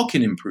mean, we all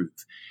can improve.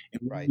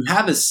 And when you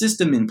have a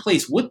system in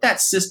place, what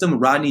that system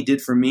Rodney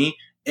did for me,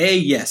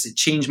 yes, it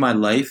changed my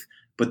life.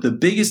 But the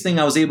biggest thing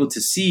I was able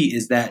to see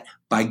is that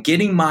by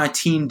getting my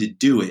team to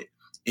do it,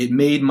 it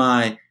made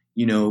my,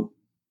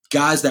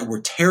 guys that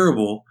were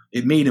terrible,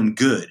 it made them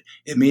good.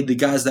 It made the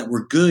guys that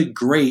were good,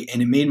 great. And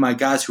it made my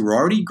guys who were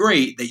already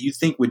great that you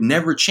think would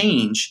never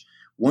change,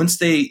 once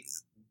they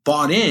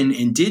bought in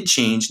and did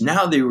change,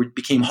 now they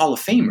became Hall of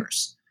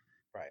Famers.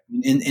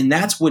 And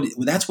that's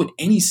what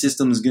any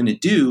system is going to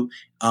do.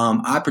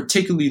 I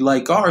particularly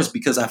like ours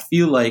because I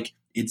feel like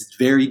it's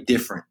very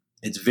different.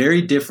 It's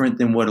very different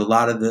than what a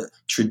lot of the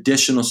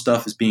traditional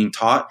stuff is being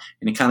taught.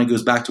 And it kind of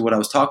goes back to what I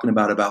was talking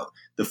about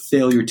the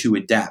failure to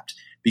adapt.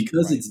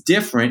 Because it's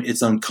different,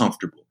 it's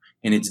uncomfortable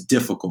and it's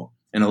difficult.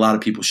 And a lot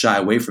of people shy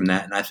away from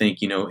that. And I think,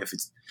 if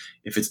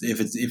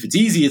it's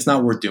easy, it's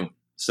not worth doing.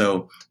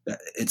 So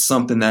it's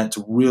something that's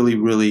really,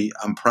 really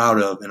I'm proud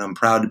of, and I'm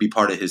proud to be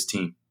part of his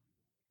team.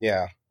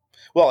 Yeah.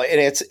 Well, and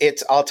it's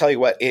I'll tell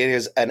you what, it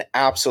is an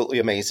absolutely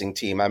amazing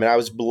team. I mean, I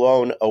was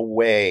blown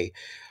away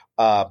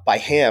by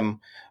him,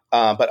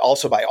 but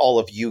also by all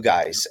of you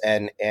guys.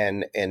 And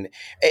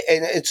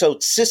so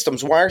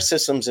systems, why are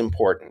systems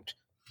important?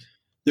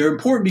 They're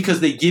important because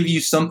they give you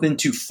something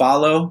to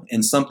follow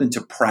and something to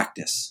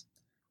practice.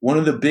 One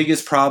of the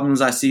biggest problems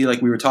I see,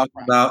 like we were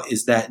talking about,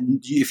 is that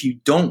if you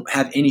don't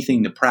have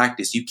anything to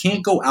practice, you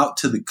can't go out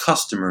to the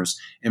customers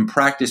and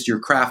practice your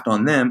craft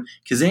on them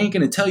because they ain't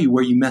going to tell you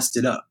where you messed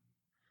it up.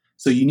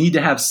 So you need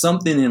to have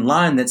something in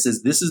line that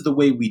says this is the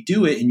way we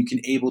do it, and you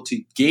can able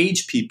to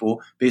gauge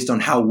people based on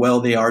how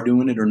well they are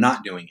doing it or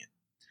not doing it,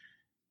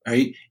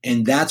 right?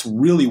 And that's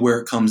really where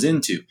it comes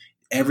into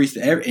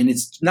everything. And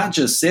it's not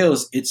just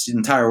sales; it's the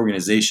entire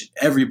organization.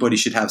 Everybody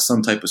should have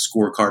some type of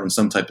scorecard and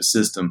some type of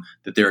system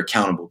that they're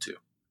accountable to.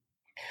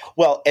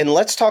 Well, and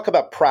let's talk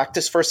about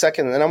practice for a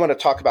second, and then I want to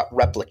talk about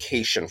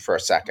replication for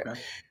a second. Okay.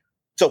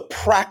 So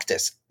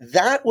practice,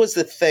 that was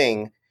the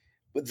thing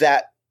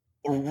that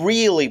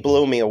really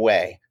blew me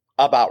away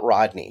about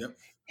Rodney,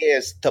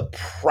 is the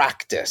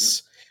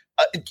practice.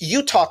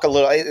 You talk a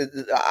little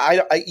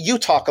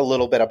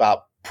bit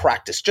about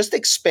practice. Just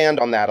expand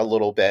on that a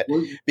little bit,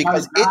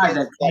 because it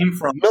is came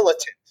from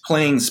militant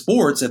playing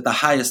sports at the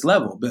highest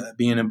level,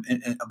 being a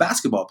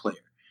basketball player.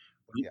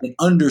 That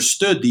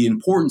understood the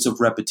importance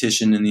of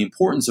repetition and the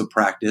importance of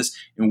practice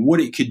and what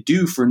it could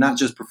do for not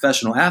just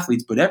professional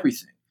athletes, but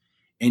everything.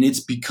 And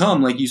it's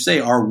become, like you say,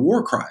 our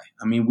war cry.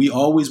 I mean, we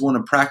always want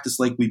to practice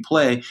like we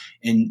play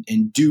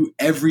and do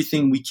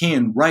everything we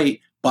can right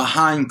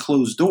behind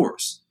closed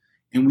doors.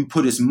 And we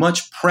put as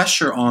much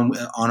pressure on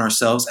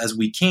ourselves as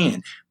we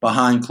can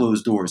behind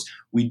closed doors.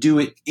 We do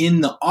it in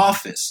the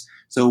office.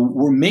 So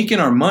we're making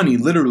our money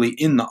literally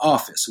in the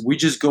office. We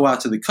just go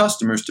out to the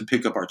customers to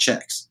pick up our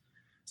checks.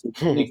 So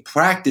we make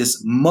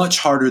practice much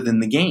harder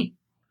than the game.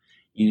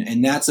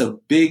 And that's a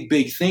big,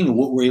 big thing of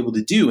what we're able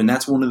to do. And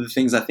that's one of the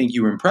things I think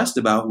you were impressed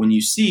about when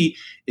you see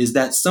is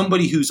that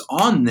somebody who's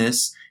on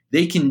this,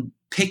 they can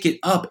pick it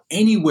up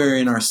anywhere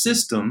in our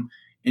system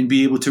and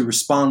be able to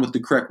respond with the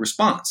correct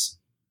response.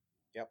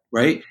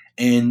 Right?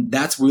 And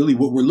that's really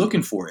what we're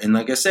looking for. And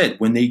like I said,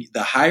 when the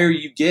higher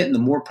you get and the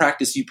more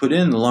practice you put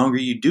in, the longer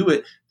you do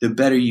it, the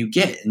better you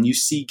get. And you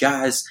see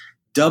guys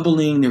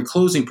doubling their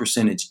closing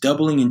percentage,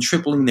 doubling and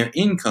tripling their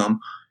income,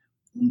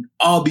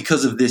 all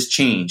because of this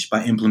change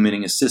by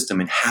implementing a system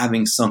and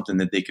having something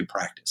that they could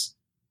practice.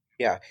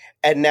 Yeah.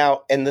 And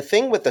the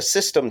thing with the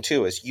system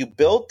too is you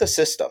build the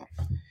system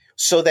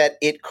so that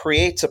it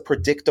creates a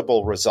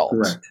predictable result.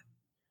 Correct.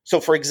 So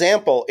for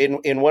example,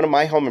 in one of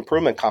my home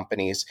improvement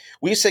companies,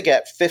 we used to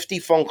get 50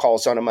 phone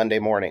calls on a Monday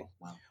morning.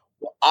 Wow.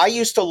 I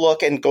used to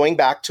look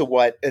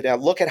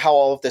at how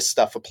all of this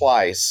stuff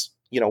applies,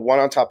 one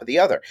on top of the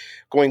other,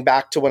 going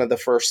back to one of the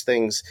first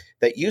things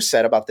that you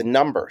said about the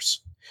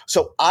numbers.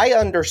 So I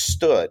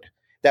understood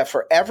that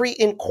for every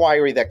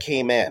inquiry that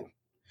came in,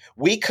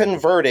 we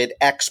converted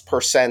X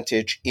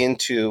percentage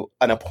into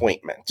an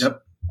appointment.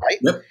 Yep. Right?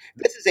 Yep.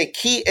 This is a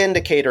key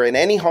indicator in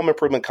any home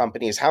improvement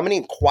company is how many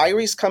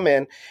inquiries come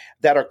in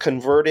that are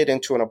converted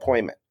into an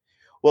appointment.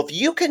 Well,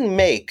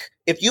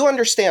 if you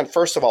understand,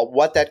 first of all,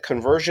 what that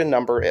conversion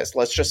number is,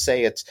 let's just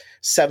say it's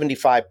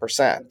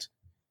 75%.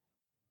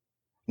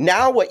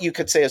 Now what you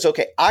could say is,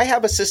 okay, I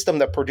have a system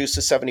that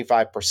produces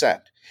 75%.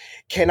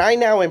 Can I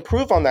now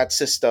improve on that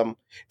system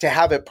to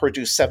have it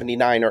produce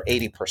 79 or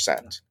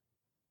 80%?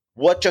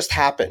 What just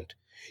happened?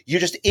 You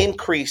just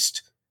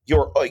increased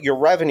your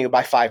revenue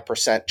by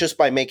 5% just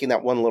by making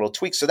that one little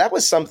tweak. So that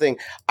was something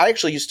I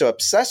actually used to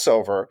obsess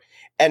over.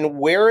 And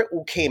where it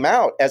came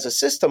out as a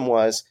system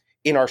was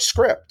in our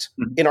script,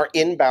 in our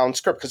inbound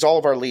script, because all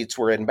of our leads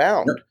were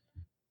inbound. Yep.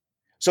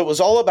 So it was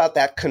all about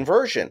that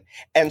conversion.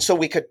 And so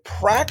we could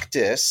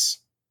practice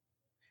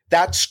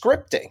that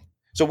scripting.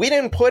 So we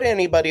didn't put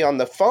anybody on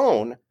the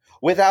phone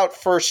without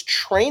first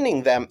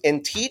training them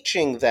and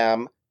teaching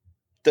them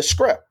the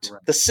script,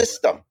 the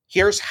system.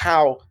 Here's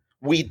how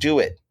we do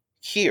it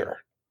here.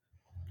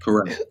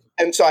 Correct.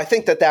 And so I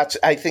think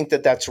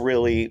that's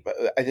really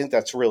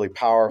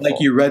powerful. Like,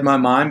 you read my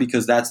mind,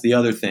 because that's the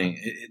other thing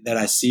that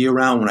I see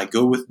around when I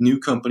go with new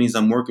companies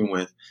I'm working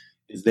with,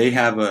 is they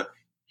have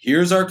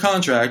here's our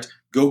contract,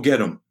 go get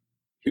them.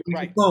 Here's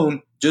the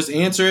phone, just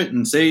answer it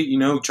and say,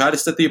 try to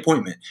set the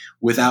appointment,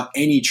 without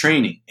any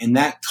training. And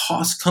that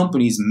costs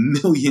companies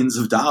millions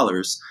of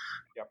dollars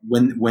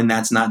when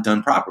that's not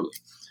done properly.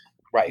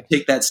 Right.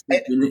 Take that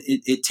step, and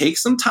it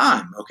takes some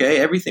time. Okay.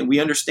 Everything, we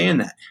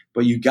understand that,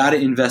 but you got to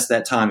invest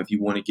that time if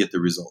you want to get the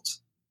results.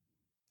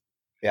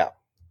 Yeah.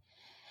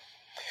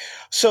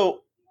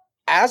 So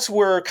as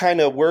we're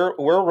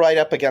right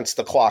up against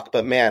the clock,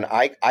 but man,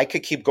 I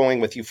could keep going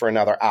with you for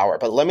another hour,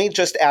 but let me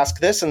just ask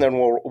this and then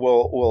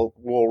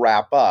we'll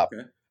wrap up.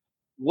 Okay.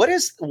 What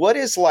is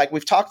like,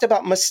 we've talked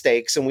about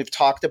mistakes and we've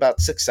talked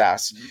about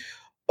success,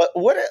 but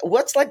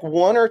what's like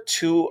one or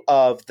two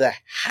of the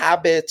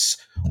habits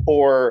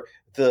or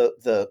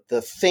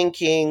the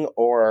thinking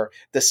or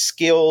the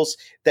skills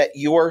that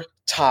your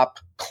top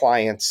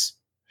clients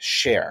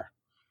share?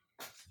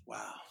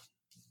 Wow.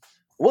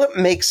 What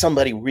makes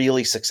somebody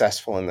really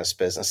successful in this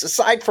business,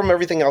 aside from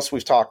everything else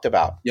we've talked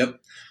about? Yep.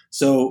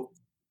 So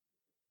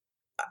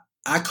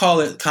I call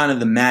it kind of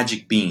the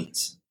magic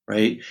beans,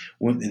 right?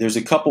 There's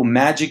a couple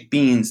magic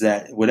beans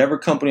that whatever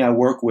company I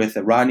work with,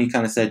 that Rodney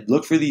kind of said,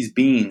 look for these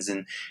beans.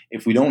 And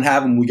if we don't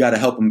have them, we got to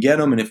help them get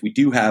them. And if we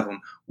do have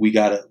them, we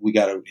got to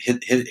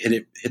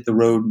hit the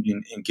road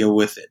and go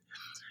with it.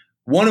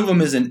 One of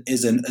them is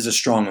a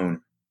strong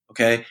owner.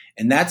 Okay.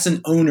 And that's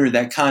an owner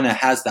that kind of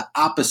has the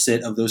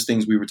opposite of those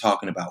things we were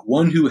talking about.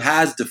 One who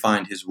has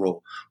defined his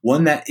role,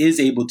 one that is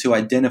able to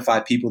identify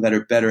people that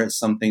are better at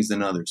some things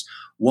than others,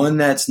 one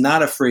that's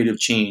not afraid of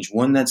change,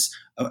 one that's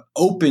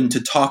open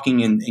to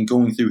talking and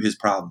going through his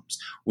problems.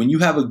 When you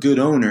have a good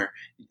owner,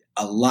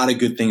 a lot of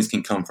good things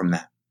can come from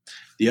that.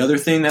 The other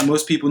thing that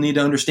most people need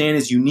to understand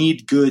is you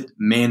need good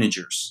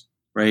managers.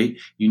 Right?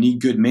 You need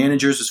good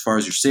managers as far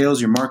as your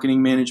sales, your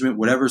marketing management,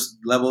 whatever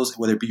levels,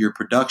 whether it be your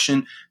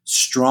production,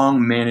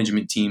 strong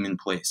management team in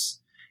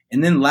place.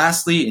 And then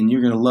lastly, and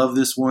you're going to love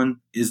this one,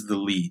 is the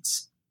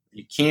leads.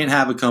 You can't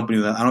have a company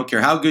that, I don't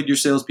care how good your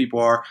salespeople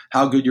are,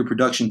 how good your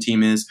production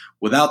team is,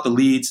 without the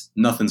leads,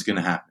 nothing's going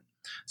to happen.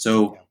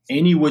 So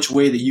any which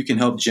way that you can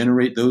help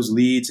generate those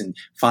leads and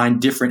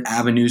find different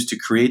avenues to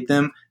create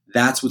them,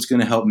 that's what's going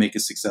to help make a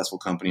successful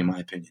company, in my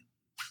opinion.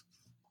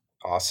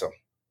 Awesome.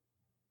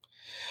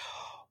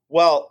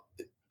 Well,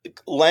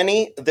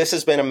 Lenny, this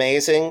has been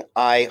amazing.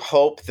 I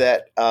hope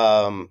that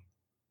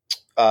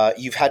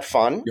you've had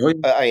fun.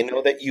 I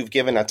know that you've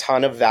given a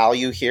ton of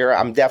value here.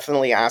 I'm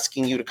definitely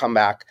asking you to come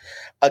back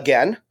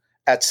again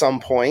at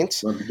some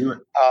point. Love to do it.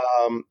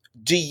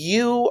 Do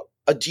you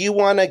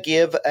want to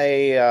give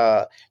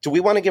do we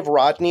want to give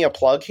Rodney a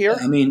plug here?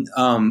 I mean,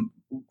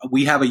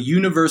 we have a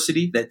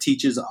university that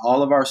teaches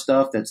all of our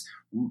stuff that's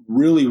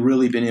really,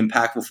 really been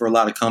impactful for a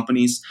lot of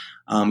companies.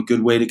 A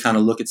good way to kind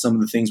of look at some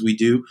of the things we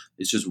do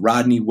is just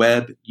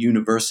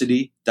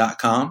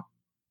rodneywebuniversity.com.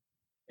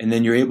 And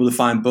then you're able to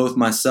find both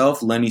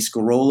myself, Lenny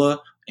Scarola,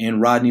 and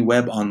Rodney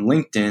Webb on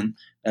LinkedIn.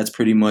 That's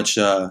pretty much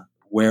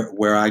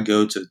where I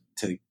go to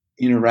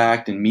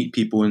interact and meet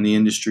people in the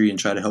industry and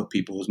try to help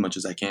people as much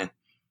as I can.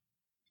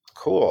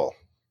 Cool.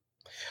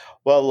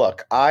 Well,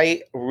 look,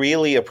 I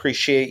really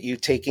appreciate you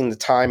taking the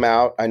time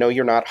out. I know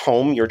you're not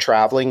home, you're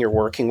traveling, you're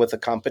working with a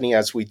company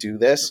as we do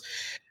this.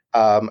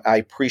 I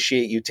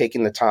appreciate you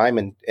taking the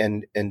time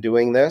and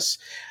doing this.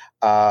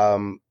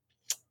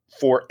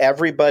 For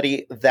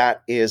everybody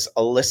that is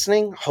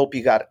listening, hope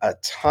you got a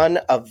ton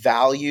of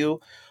value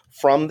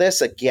from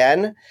this.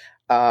 Again,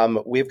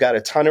 we've got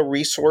a ton of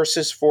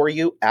resources for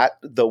you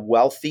at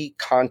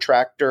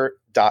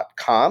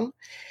thewealthycontractor.com.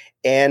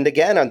 And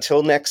again,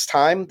 until next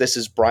time, this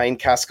is Brian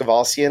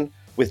Kaskavalciyan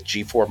with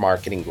G4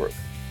 Marketing Group.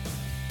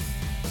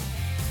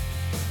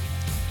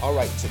 All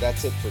right, so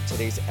that's it for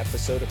today's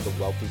episode of the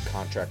Wealthy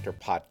Contractor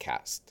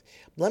Podcast.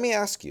 Let me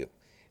ask you,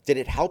 did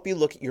it help you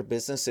look at your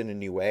business in a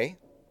new way?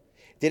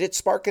 Did it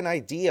spark an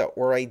idea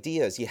or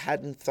ideas you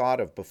hadn't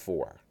thought of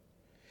before?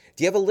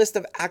 Do you have a list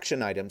of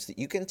action items that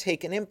you can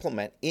take and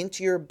implement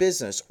into your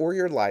business or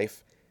your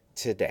life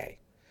today?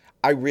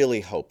 I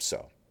really hope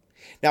so.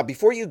 Now,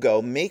 before you go,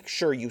 make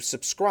sure you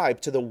subscribe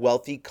to the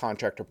Wealthy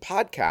Contractor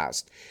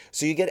Podcast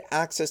so you get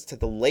access to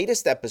the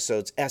latest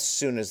episodes as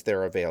soon as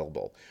they're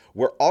available.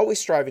 We're always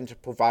striving to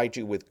provide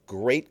you with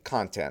great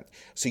content,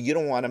 so you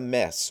don't want to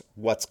miss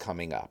what's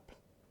coming up.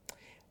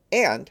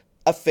 And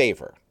a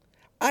favor,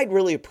 I'd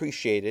really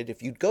appreciate it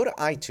if you'd go to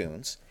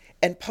iTunes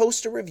and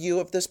post a review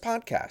of this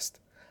podcast.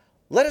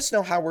 Let us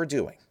know how we're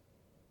doing.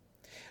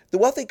 The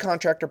Wealthy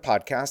Contractor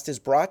Podcast is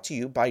brought to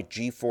you by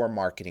G4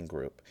 Marketing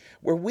Group,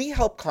 where we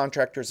help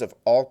contractors of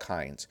all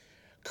kinds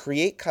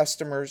create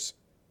customers,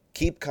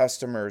 keep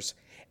customers,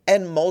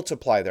 and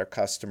multiply their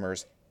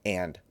customers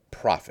and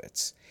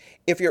profits.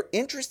 If you're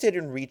interested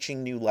in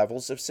reaching new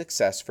levels of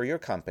success for your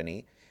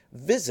company,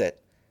 visit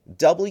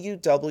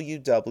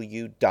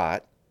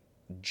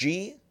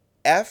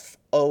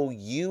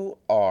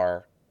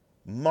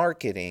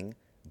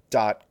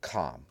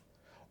www.gfourmarketing.com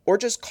or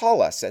just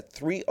call us at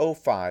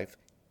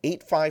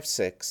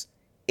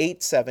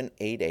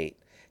 305-856-8788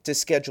 to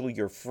schedule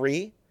your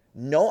free,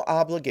 no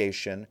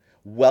obligation,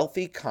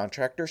 wealthy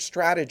contractor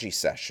strategy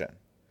session.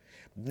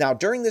 Now,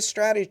 during this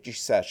strategy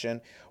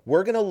session,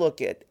 we're going to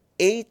look at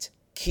 8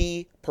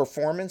 key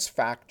performance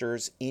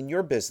factors in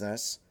your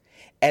business,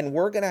 and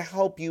we're going to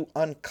help you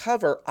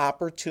uncover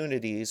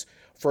opportunities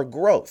for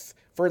growth,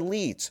 for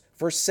leads,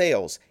 for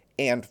sales,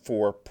 and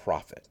for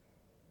profit.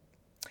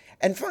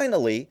 And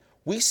finally,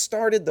 we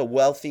started the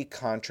Wealthy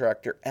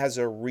Contractor as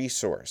a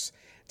resource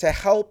to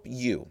help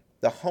you,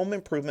 the home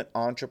improvement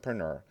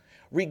entrepreneur,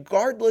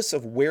 regardless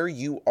of where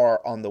you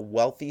are on the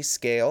wealthy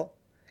scale,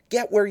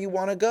 get where you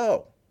want to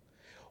go.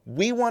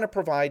 We want to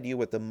provide you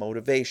with the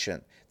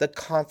motivation, the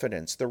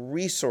confidence, the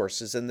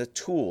resources, and the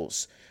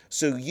tools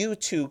so you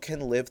too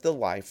can live the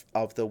life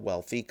of the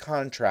wealthy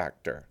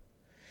contractor.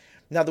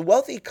 Now, the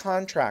wealthy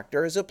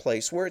contractor is a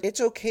place where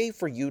it's okay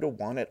for you to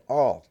want it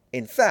all.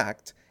 In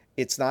fact,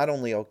 it's not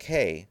only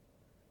okay,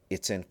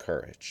 it's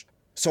encouraged.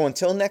 So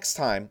until next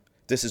time,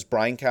 this is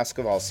Brian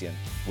Kaskavalcian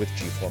with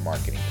G4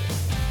 Marketing Group.